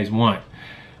 whatever you guys want,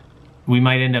 we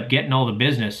might end up getting all the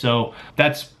business. So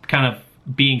that's kind of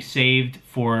being saved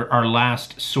for our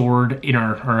last sword in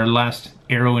our last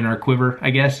arrow in our quiver, I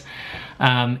guess.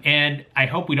 And I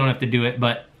hope we don't have to do it,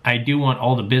 but I do want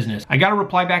all the business. I got a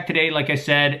reply back today, like I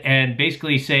said, and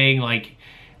basically saying like,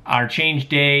 our change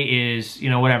day is, you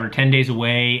know, whatever, 10 days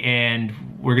away, and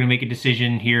we're gonna make a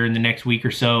decision here in the next week or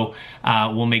so.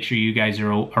 We'll make sure you guys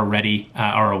are ready,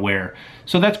 are aware.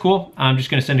 So that's cool. I'm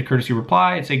just gonna send a courtesy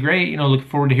reply and say, great, you know, looking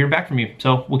forward to hearing back from you.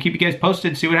 So we'll keep you guys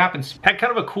posted, see what happens. Had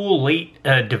kind of a cool late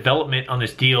development on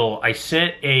this deal. I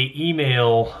sent a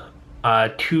email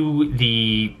to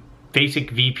the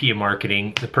basic VP of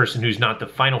marketing, the person who's not the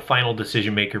final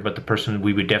decision maker, but the person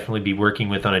we would definitely be working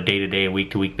with on a day-to-day and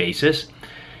week-to-week basis.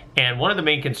 And one of the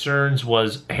main concerns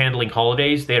was handling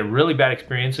holidays. They had a really bad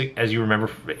experience, as you remember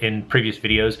in previous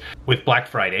videos, with Black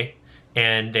Friday.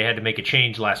 And they had to make a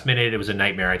change last minute. It was a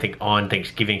nightmare. I think on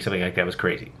Thanksgiving, something like that was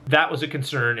crazy. That was a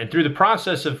concern. And through the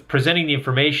process of presenting the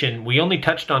information, we only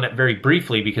touched on it very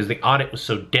briefly because the audit was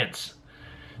so dense.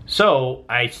 So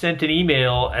I sent an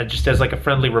email just as like a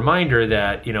friendly reminder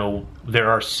that, you know,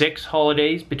 there are 6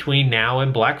 holidays between now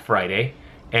and Black Friday.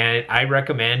 And I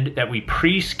recommend that we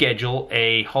pre-schedule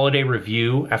a holiday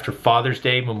review after Father's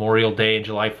Day, Memorial Day, and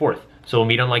July 4th. So we'll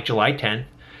meet on like July 10th,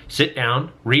 sit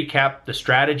down, recap the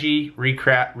strategy,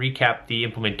 recap the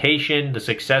implementation, the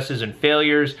successes and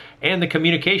failures, and the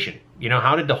communication. You know,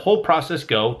 how did the whole process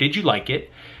go? Did you like it?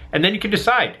 And then you can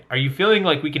decide, are you feeling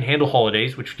like we can handle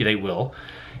holidays, which they will,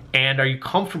 and are you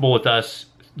comfortable with us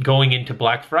going into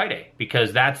Black Friday?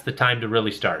 Because that's the time to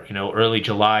really start. You know, early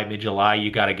July, mid-July,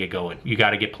 you got to get going. You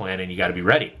got to get planning. You got to be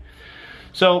ready.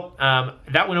 So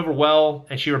that went over well,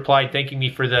 and she replied thanking me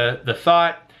for the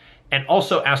thought, and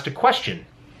also asked a question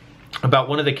about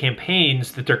one of the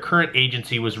campaigns that their current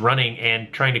agency was running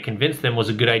and trying to convince them was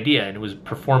a good idea, and it was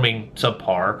performing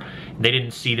subpar. They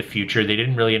didn't see the future. They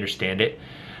didn't really understand it.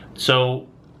 So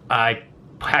I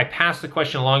passed the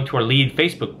question along to our lead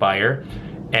Facebook buyer,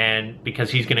 and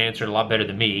because he's gonna answer it a lot better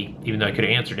than me, even though I could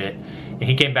have answered it, and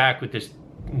he came back with this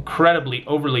incredibly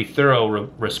overly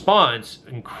thorough response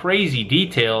in crazy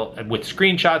detail with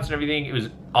screenshots and everything. It was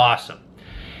awesome,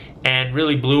 and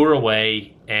really blew her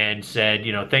away and said,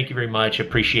 you know, thank you very much,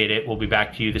 appreciate it, we'll be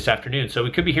back to you this afternoon. So we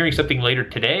could be hearing something later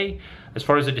today as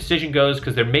far as the decision goes,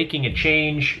 because they're making a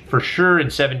change for sure in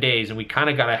 7 days, and we kind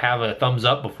of got to have a thumbs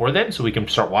up before then so we can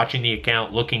start watching the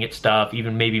account, looking at stuff,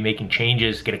 even maybe making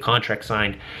changes, get a contract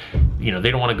signed. You know,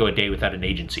 they don't want to go a day without an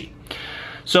agency.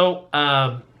 So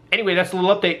anyway, that's a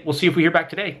little update. We'll see if we hear back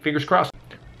today. Fingers crossed.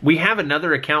 We have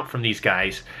another account from these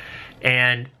guys,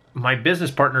 and my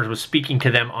business partner was speaking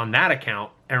to them on that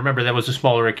account. And remember, that was a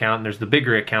smaller account, and there's the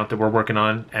bigger account that we're working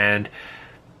on, and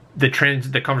the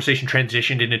conversation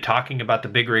transitioned into talking about the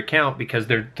bigger account because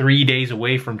they're 3 days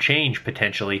away from change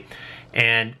potentially.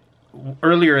 And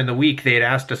earlier in the week, they had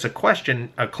asked us a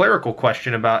question, a clerical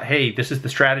question about, hey, this is the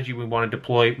strategy we want to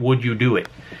deploy, would you do it?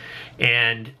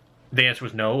 And the answer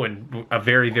was no, and a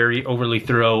very, very overly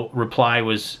thorough reply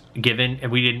was given,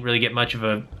 and we didn't really get much of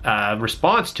a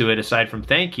response to it aside from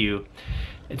thank you.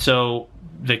 And so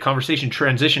the conversation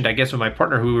transitioned, I guess, with my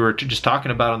partner who we were just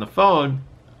talking about on the phone.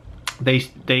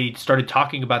 They started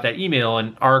talking about that email,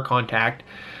 and our contact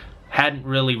hadn't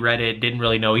really read it, didn't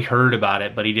really know. He heard about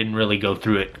it, but he didn't really go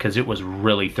through it because it was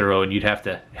really thorough and you'd have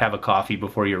to have a coffee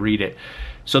before you read it.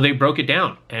 So they broke it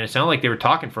down, and it sounded like they were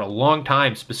talking for a long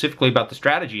time specifically about the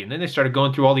strategy. And then they started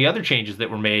going through all the other changes that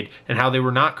were made and how they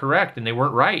were not correct and they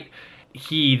weren't right.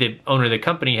 He, the owner of the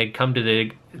company, had come to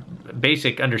the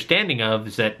basic understanding of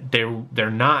is that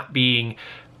they're not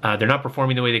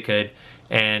performing the way they could,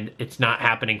 and it's not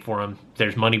happening for them.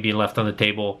 There's money being left on the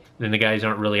table, and the guys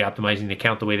aren't really optimizing the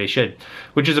account the way they should,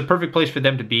 which is a perfect place for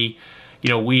them to be. You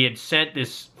know, we had sent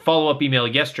this follow-up email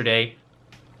yesterday.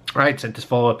 Right, sent this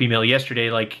follow-up email yesterday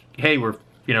like, hey, we're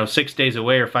 6 days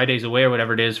away or 5 days away or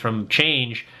whatever it is from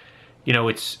change. You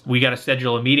know, we got to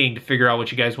schedule a meeting to figure out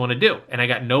what you guys want to do. And I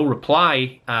got no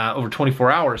reply over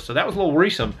 24 hours. So that was a little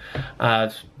worrisome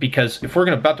because if we're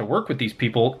about to work with these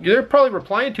people, they're probably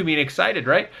replying to me and excited,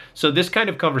 right? So this kind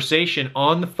of conversation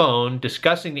on the phone,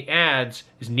 discussing the ads,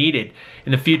 is needed.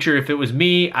 In the future, if it was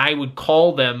me, I would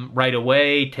call them right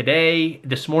away today,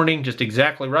 this morning, just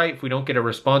exactly right. If we don't get a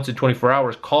response in 24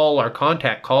 hours, call our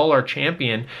contact, call our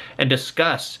champion, and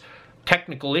discuss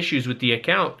technical issues with the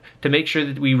account to make sure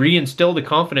that we reinstill the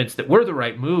confidence that we're the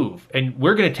right move and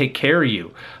we're going to take care of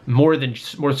you more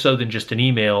so than just an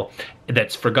email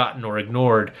that's forgotten or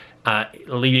ignored,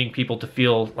 leading people to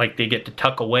feel like they get to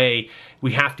tuck away.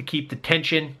 We have to keep the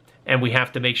tension, and we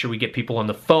have to make sure we get people on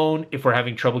the phone if we're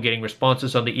having trouble getting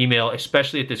responses on the email,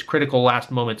 especially at this critical last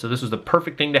moment. So this was the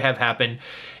perfect thing to have happen,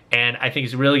 and I think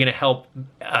it's really going to help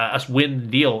us win the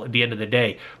deal at the end of the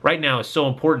day. Right now is so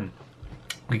important.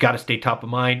 We got to stay top of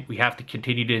mind. We have to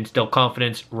continue to instill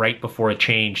confidence right before a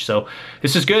change. So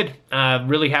this is good.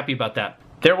 Really happy about that.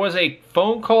 There was a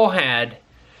phone call had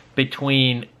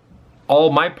between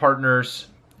all my partners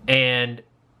and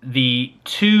the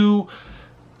two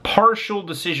partial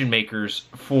decision makers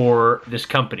for this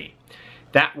company.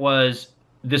 That was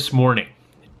this morning,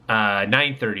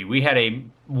 9:30. We had a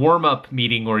warm-up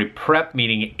meeting or a prep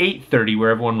meeting at 8:30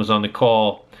 where everyone was on the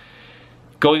call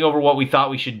going over what we thought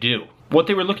we should do. What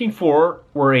they were looking for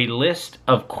were a list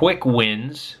of quick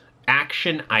wins,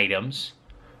 action items,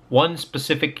 one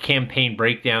specific campaign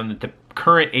breakdown that the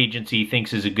current agency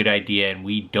thinks is a good idea and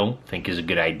we don't think is a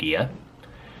good idea,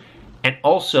 and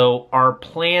also our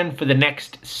plan for the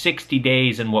next 60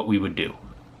 days and what we would do.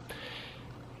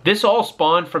 This all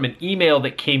spawned from an email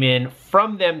that came in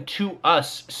from them to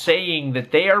us saying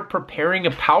that they are preparing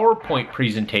a PowerPoint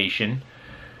presentation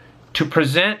to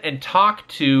present and talk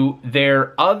to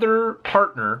their other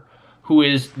partner who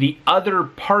is the other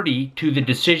party to the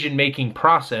decision-making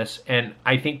process, and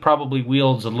I think probably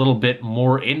wields a little bit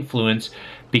more influence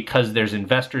because there's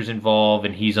investors involved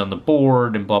and he's on the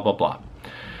board and blah, blah, blah.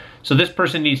 So this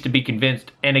person needs to be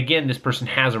convinced, and again, this person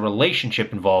has a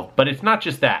relationship involved, but it's not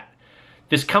just that.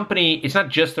 This company, it's not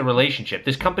just the relationship.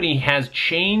 This company has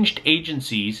changed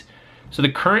agencies. So the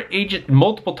current agent,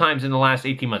 multiple times in the last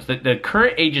 18 months, the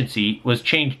current agency was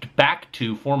changed back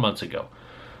to 4 months ago.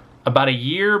 About a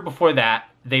year before that,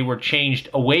 they were changed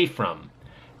away from,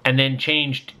 and then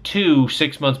changed to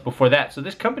 6 months before that. So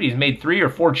this company has made 3 or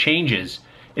 4 changes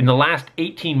in the last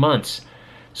 18 months.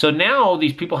 So now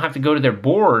these people have to go to their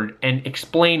board and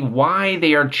explain why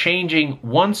they are changing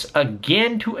once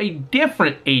again to a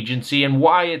different agency and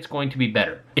why it's going to be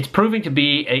better. It's proving to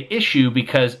be an issue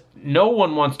because no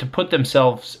one wants to put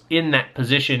themselves in that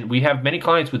position. We have many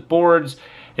clients with boards.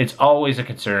 It's always a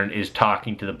concern is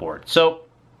talking to the board. So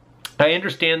I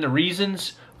understand the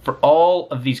reasons for all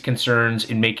of these concerns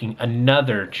in making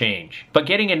another change. But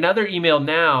getting another email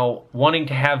now wanting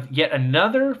to have yet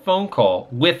another phone call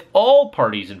with all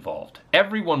parties involved.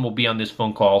 Everyone will be on this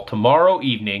phone call tomorrow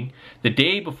evening, the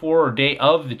day before or day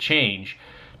of the change,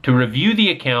 to review the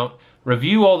account,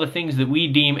 review all the things that we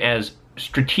deem as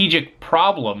strategic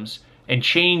problems and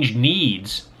change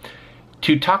needs,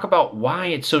 to talk about why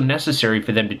it's so necessary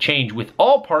for them to change with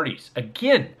all parties.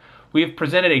 Again, we have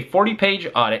presented a 40-page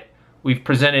audit. We've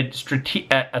presented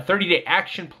a 30-day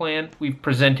action plan. We've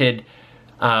presented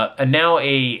now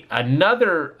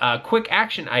another quick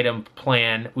action item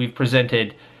plan. We've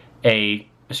presented a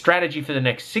strategy for the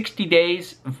next 60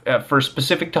 days for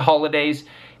specific to holidays.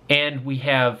 And we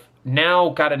have now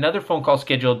got another phone call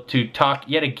scheduled to talk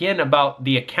yet again about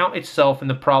the account itself and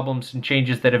the problems and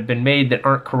changes that have been made that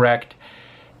aren't correct,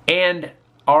 and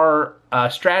our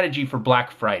strategy for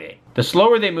Black Friday. The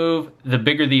slower they move, the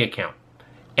bigger the account.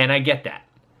 And I get that.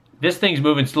 This thing's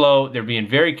moving slow. They're being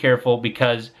very careful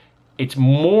because it's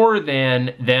more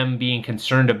than them being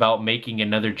concerned about making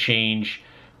another change,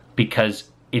 because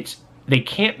they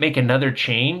can't make another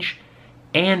change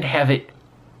and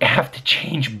have to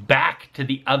change back to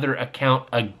the other account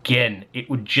again. It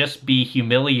would just be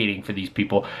humiliating for these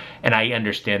people, and I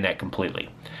understand that completely.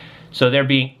 So they're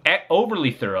being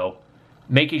overly thorough,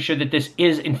 making sure that this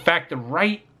is in fact the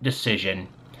right decision,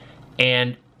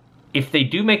 and if they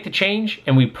do make the change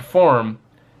and we perform,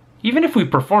 even if we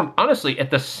perform honestly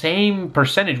at the same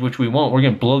percentage, which we won't, we're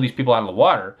going to blow these people out of the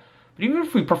water, but even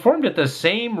if we performed at the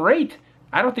same rate,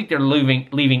 I don't think they're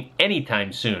leaving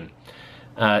anytime soon.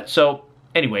 So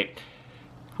anyway,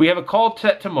 we have a call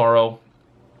tomorrow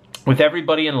with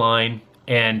everybody in line,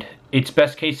 and it's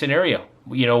best case scenario.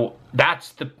 You know,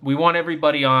 we want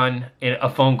everybody on a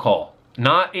phone call,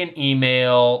 not an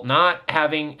email, not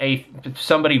having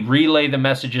somebody relay the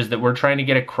messages that we're trying to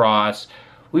get across.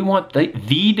 We want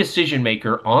the decision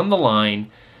maker on the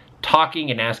line talking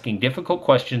and asking difficult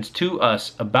questions to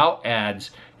us about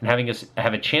ads and having us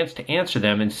have a chance to answer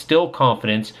them and instill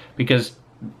confidence, because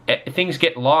things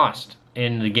get lost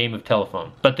in the game of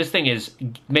telephone. But this thing is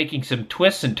making some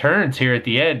twists and turns here at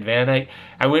the end, man.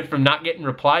 I went from not getting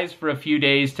replies for a few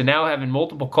days to now having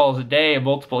multiple calls a day and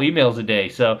multiple emails a day.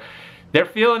 So they're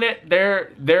feeling it.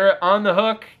 They're on the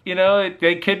hook. You know,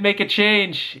 they could make a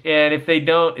change, and if they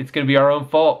don't, it's going to be our own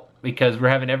fault, because we're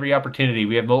having every opportunity.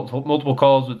 We have multiple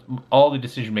calls with all the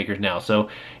decision makers now. So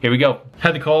here we go.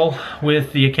 Had the call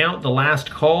with the account, the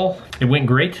last call. It went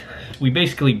great. We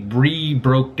basically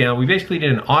broke down. We basically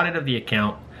did an audit of the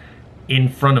account in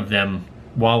front of them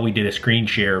while we did a screen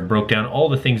share, broke down all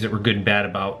the things that were good and bad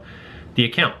about the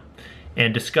account,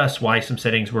 and discussed why some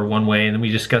settings were one way, and then we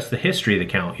discussed the history of the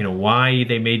account, you know, why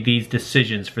they made these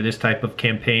decisions for this type of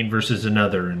campaign versus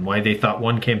another, and why they thought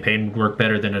one campaign would work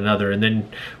better than another. And then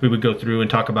we would go through and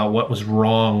talk about what was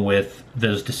wrong with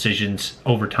those decisions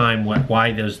over time,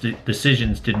 why those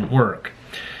decisions didn't work.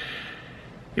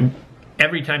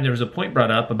 Every time there was a point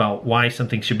brought up about why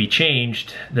something should be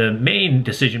changed, the main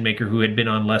decision maker, who had been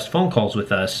on less phone calls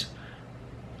with us,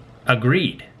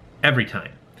 agreed every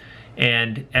time,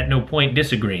 and at no point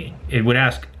disagreeing. It would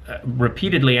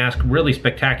repeatedly ask really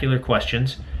spectacular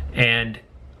questions and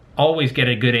always get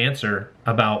a good answer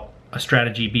about a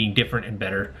strategy being different and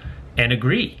better, and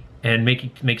agree and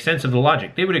make sense of the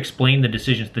logic. They would explain the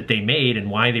decisions that they made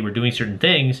and why they were doing certain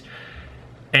things,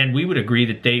 and we would agree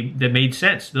that they made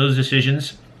sense. Those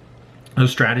decisions,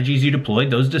 those strategies you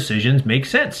deployed, those decisions make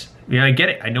sense. Yeah, I get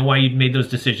it. I know why you made those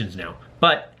decisions now,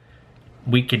 but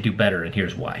we could do better, and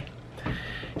here's why.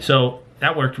 So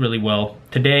that worked really well.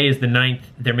 Today is the 9th.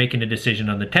 They're making a decision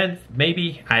on the 10th,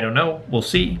 maybe. I don't know. We'll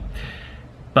see.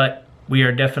 But we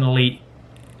are definitely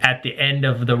at the end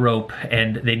of the rope,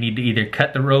 and they need to either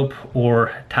cut the rope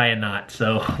or tie a knot.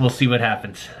 So we'll see what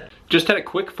happens. Just had a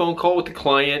quick phone call with the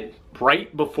client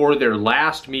right before their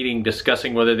last meeting,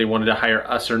 discussing whether they wanted to hire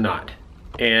us or not.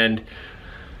 And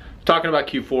talking about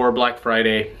Q4, Black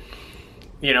Friday,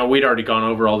 you know, we'd already gone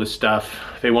over all this stuff.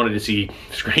 They wanted to see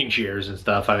screen shares and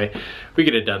stuff. We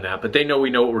could have done that, but they know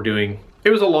we know what we're doing. It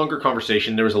was a longer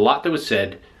conversation. There was a lot that was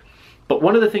said. But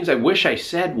one of the things I wish I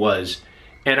said was,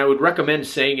 and I would recommend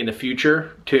saying in the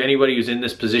future to anybody who's in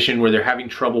this position where they're having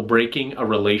trouble breaking a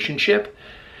relationship,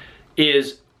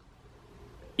 is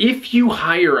if you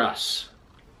hire us,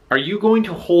 are you going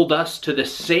to hold us to the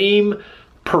same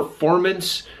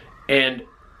performance and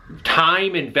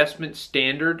time investment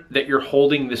standard that you're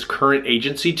holding this current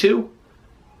agency to?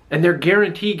 And they're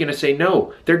guaranteed going to say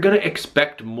no. They're going to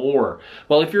expect more.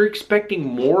 Well, if you're expecting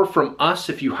more from us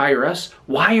if you hire us,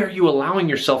 why are you allowing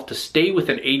yourself to stay with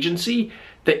an agency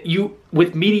that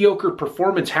with mediocre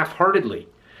performance half-heartedly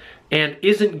and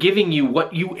isn't giving you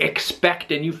what you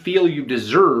expect and you feel you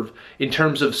deserve in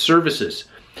terms of services?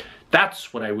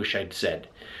 That's what I wish I'd said.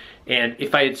 And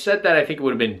if I had said that, I think it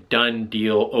would have been done,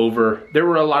 deal, over. There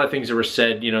were a lot of things that were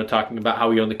said, you know, talking about how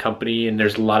we own the company, and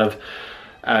there's a lot of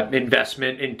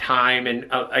investment in time, and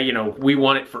you know, we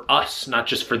want it for us, not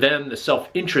just for them. The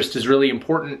self-interest is really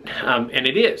important, and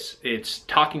it is. It's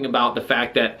talking about the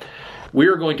fact that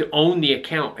we're going to own the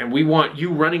account, and we want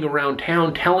you running around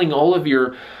town telling all of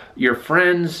your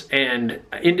friends and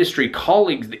industry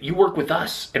colleagues that you work with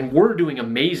us and we're doing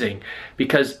amazing,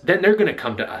 because then they're going to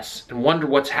come to us and wonder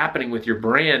what's happening with your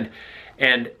brand,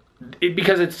 and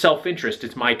because it's self-interest,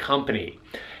 it's my company.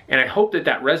 And I hope that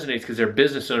that resonates, because they're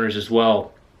business owners as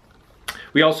well.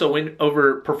 We also went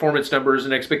over performance numbers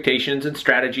and expectations and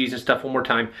strategies and stuff one more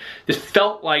time. This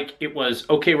felt like it was,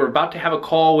 okay, we're about to have a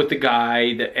call with the guy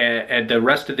and the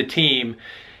rest of the team,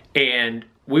 and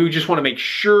we just want to make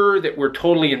sure that we're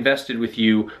totally invested with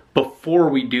you before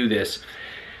we do this.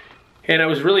 And I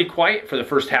was really quiet for the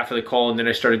first half of the call, and then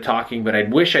I started talking, but I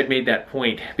wish I'd made that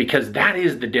point, because that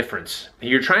is the difference.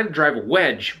 You're trying to drive a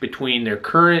wedge between their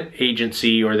current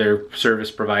agency or their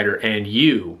service provider and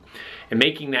you, and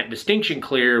making that distinction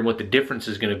clear and what the difference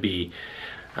is going to be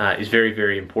is very,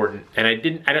 very important. And I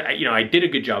did a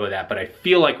good job of that, but I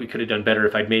feel like we could have done better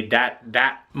if I'd made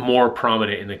that more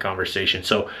prominent in the conversation.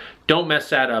 So don't mess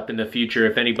that up in the future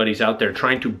if anybody's out there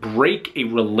trying to break a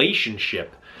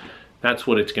relationship. That's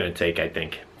what it's going to take, I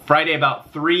think. Friday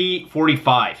about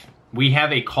 3:45, we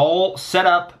have a call set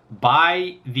up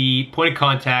by the point of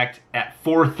contact at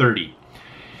 4:30.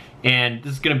 And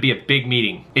this is going to be a big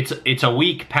meeting. It's a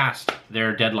week past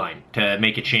their deadline to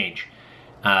make a change.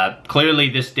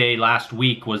 Clearly this day last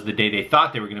week was the day they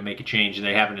thought they were going to make a change, and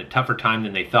they're having a tougher time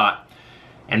than they thought.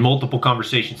 And multiple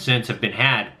conversations since have been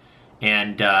had.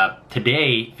 And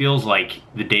today feels like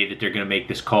the day that they're going to make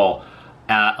this call.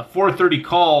 A 4:30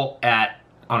 call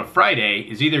on a Friday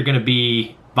is either going to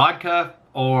be vodka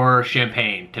or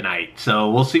champagne tonight. So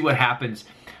we'll see what happens.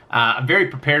 I'm very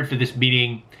prepared for this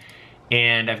meeting,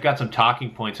 and I've got some talking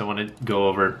points I want to go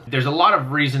over. There's a lot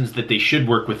of reasons that they should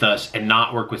work with us and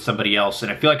not work with somebody else, and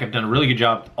I feel like I've done a really good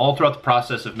job all throughout the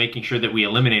process of making sure that we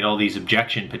eliminate all these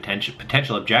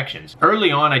potential objections.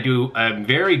 Early on, I'm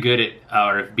very good at,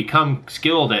 or have become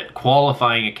skilled at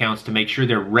qualifying accounts to make sure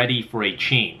they're ready for a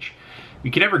change. You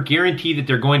can never guarantee that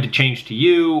they're going to change to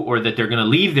you or that they're going to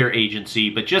leave their agency,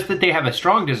 but just that they have a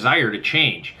strong desire to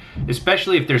change,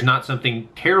 especially if there's not something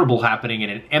terrible happening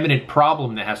and an imminent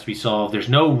problem that has to be solved. There's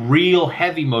no real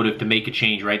heavy motive to make a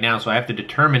change right now, so I have to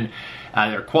determine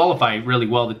or qualify really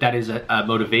well that is a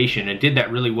motivation, and did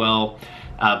that really well.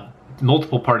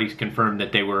 Multiple parties confirmed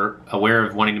that they were aware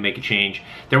of wanting to make a change.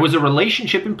 There was a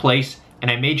relationship in place, and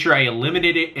I made sure I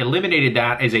eliminated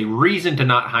that as a reason to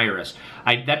not hire us.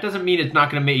 That doesn't mean it's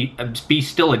not going to be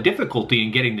still a difficulty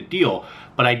in getting the deal,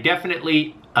 but I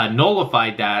definitely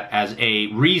nullified that as a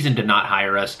reason to not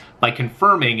hire us by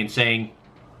confirming and saying,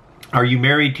 are you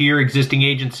married to your existing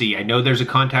agency? I know there's a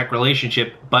contact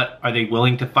relationship, but are they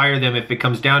willing to fire them if it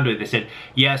comes down to it? They said,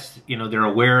 yes, they're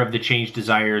aware of the change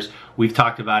desires. We've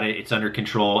talked about it. It's under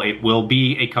control. It will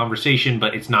be a conversation,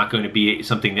 but it's not going to be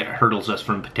something that hurdles us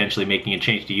from potentially making a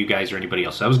change to you guys or anybody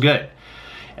else. So that was good.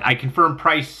 I confirmed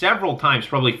price several times,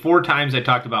 probably 4 times I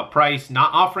talked about price,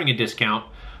 not offering a discount,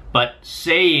 but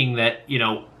saying that,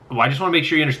 I just want to make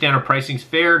sure you understand our pricing's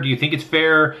fair. Do you think it's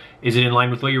fair? Is it in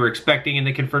line with what you were expecting? And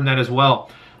they confirmed that as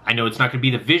well. I know it's not going to be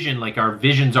the vision, like our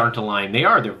visions aren't aligned. They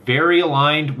are. They're very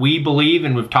aligned, we believe,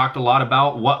 and we've talked a lot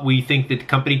about what we think that the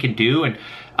company can do, and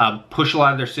push a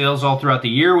lot of their sales all throughout the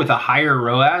year with a higher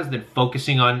ROAS than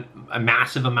focusing on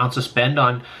massive amounts of spend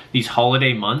on these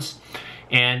holiday months.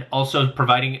 And also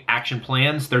providing action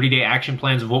plans, 30-day action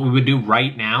plans of what we would do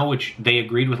right now, which they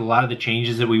agreed with a lot of the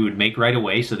changes that we would make right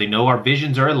away, so they know our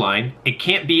visions are aligned. It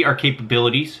can't be our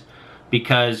capabilities,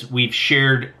 because we've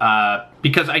shared,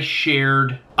 because I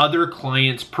shared other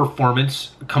clients'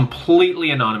 performance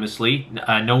completely anonymously.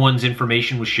 No one's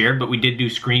information was shared, but we did do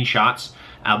screenshots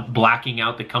blacking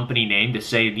out the company name to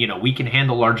say, we can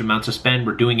handle large amounts of spend.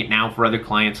 We're doing it now for other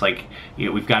clients. Like,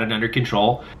 we've got it under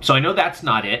control. So I know that's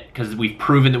not it, because we've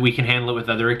proven that we can handle it with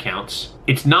other accounts.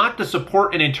 It's not the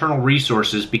support and internal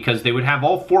resources, because they would have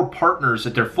all 4 partners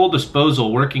at their full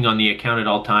disposal working on the account at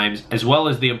all times, as well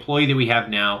as the employee that we have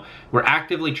now. We're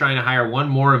actively trying to hire 1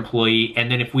 more employee,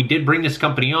 and then if we did bring this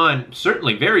company on,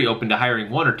 certainly very open to hiring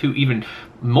 1 or 2, even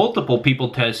multiple people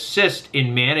to assist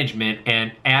in management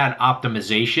and ad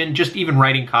optimization, just even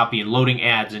writing copy and loading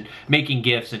ads and making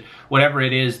GIFs and whatever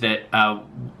it is that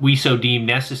we so deem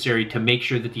necessary to make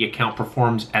sure that the account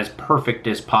performs as perfect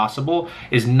as possible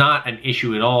is not an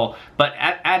issue at all. But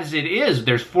as it is,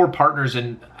 there's 4 partners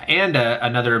and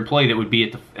another employee that would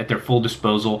be at their full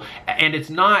disposal, and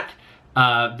it's not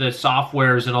the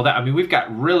softwares and all that. I mean, we've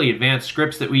got really advanced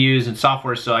scripts that we use and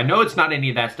software, so I know it's not any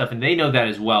of that stuff, and they know that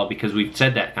as well, because we've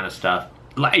said that kind of stuff.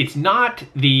 It's not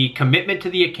the commitment to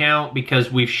the account,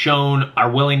 because we've shown our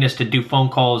willingness to do phone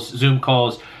calls, Zoom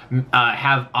calls,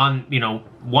 have on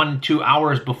 1-2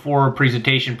 hours before a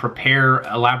presentation prepare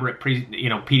elaborate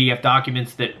PDF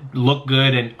documents that look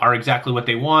good and are exactly what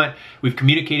they want. We've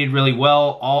communicated really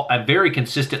well, very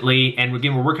consistently, and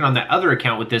again, we're working on that other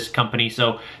account with this company,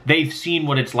 so they've seen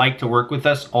what it's like to work with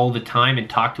us all the time and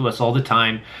talk to us all the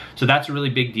time. So that's a really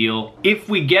big deal. If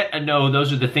we get a no,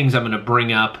 those are the things I'm going to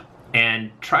bring up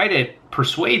and try to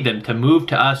persuade them to move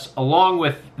to us, along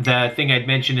with the thing I'd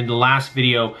mentioned in the last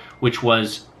video, which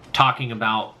was talking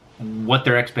about what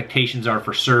their expectations are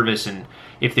for service and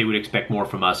if they would expect more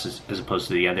from us as opposed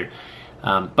to the other.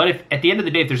 But if at the end of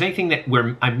the day, if there's anything that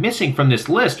I'm missing from this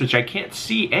list, which I can't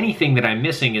see anything that I'm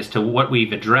missing as to what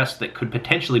we've addressed that could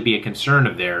potentially be a concern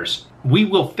of theirs, we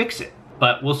will fix it.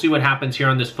 But we'll see what happens here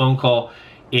on this phone call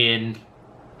in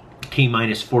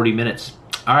T-minus 40 minutes.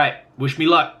 All right, wish me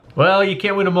luck. Well, you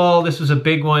can't win them all. This was a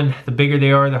big one. The bigger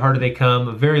they are, the harder they come.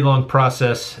 A very long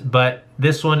process, but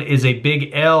this one is a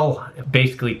big L,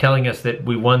 basically telling us that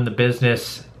we won the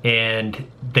business and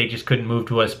they just couldn't move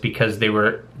to us because they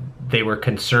were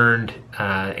concerned,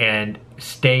 and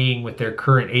staying with their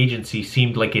current agency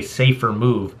seemed like a safer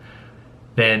move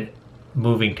than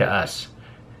moving to us.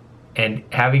 And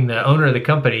having the owner of the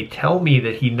company tell me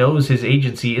that he knows his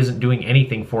agency isn't doing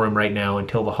anything for him right now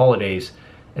until the holidays,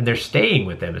 and they're staying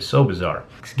with them, is so bizarre.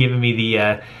 It's giving me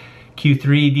the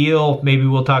Q3 deal. Maybe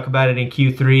we'll talk about it in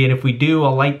Q3, and if we do,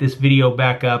 I'll light this video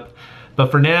back up. But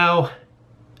for now,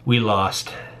 we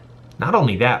lost. Not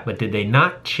only that, but did they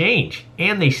not change?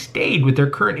 And they stayed with their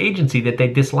current agency that they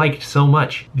disliked so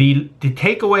much. The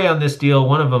takeaway on this deal,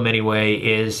 one of them anyway,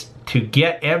 is to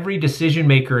get every decision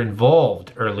maker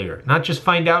involved earlier. Not just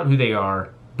find out who they are,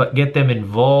 but get them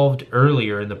involved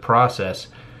earlier in the process,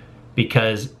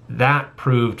 because that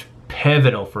proved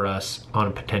pivotal for us on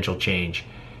a potential change.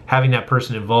 Having that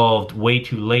person involved way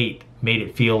too late made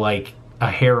it feel like a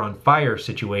hair on fire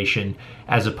situation,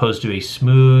 as opposed to a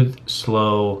smooth,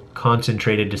 slow,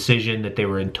 concentrated decision that they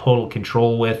were in total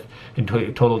control with, and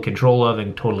total control of,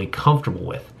 and totally comfortable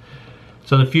with.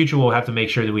 So in the future, we'll have to make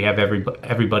sure that we have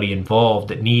everybody involved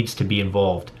that needs to be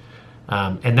involved.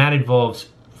 And that involves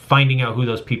finding out who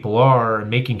those people are and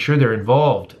making sure they're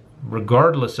involved,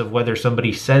 regardless of whether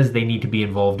somebody says they need to be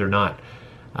involved or not.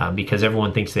 Because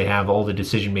everyone thinks they have all the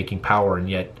decision-making power, and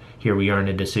yet here we are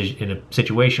in a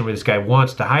situation where this guy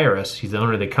wants to hire us. He's the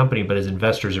owner of the company, but his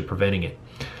investors are preventing it.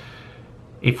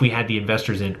 If we had the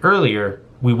investors in earlier,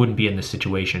 we wouldn't be in this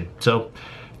situation. So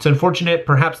it's unfortunate.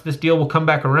 Perhaps this deal will come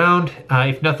back around.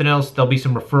 If nothing else, there'll be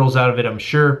some referrals out of it, I'm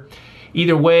sure.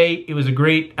 Either way, it was a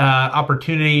great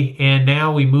opportunity, and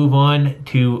now we move on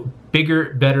to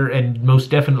bigger, better, and most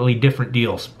definitely different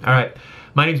deals. All right,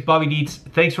 my name's Bobby Dietz.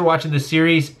 Thanks for watching this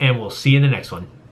series, and we'll see you in the next one.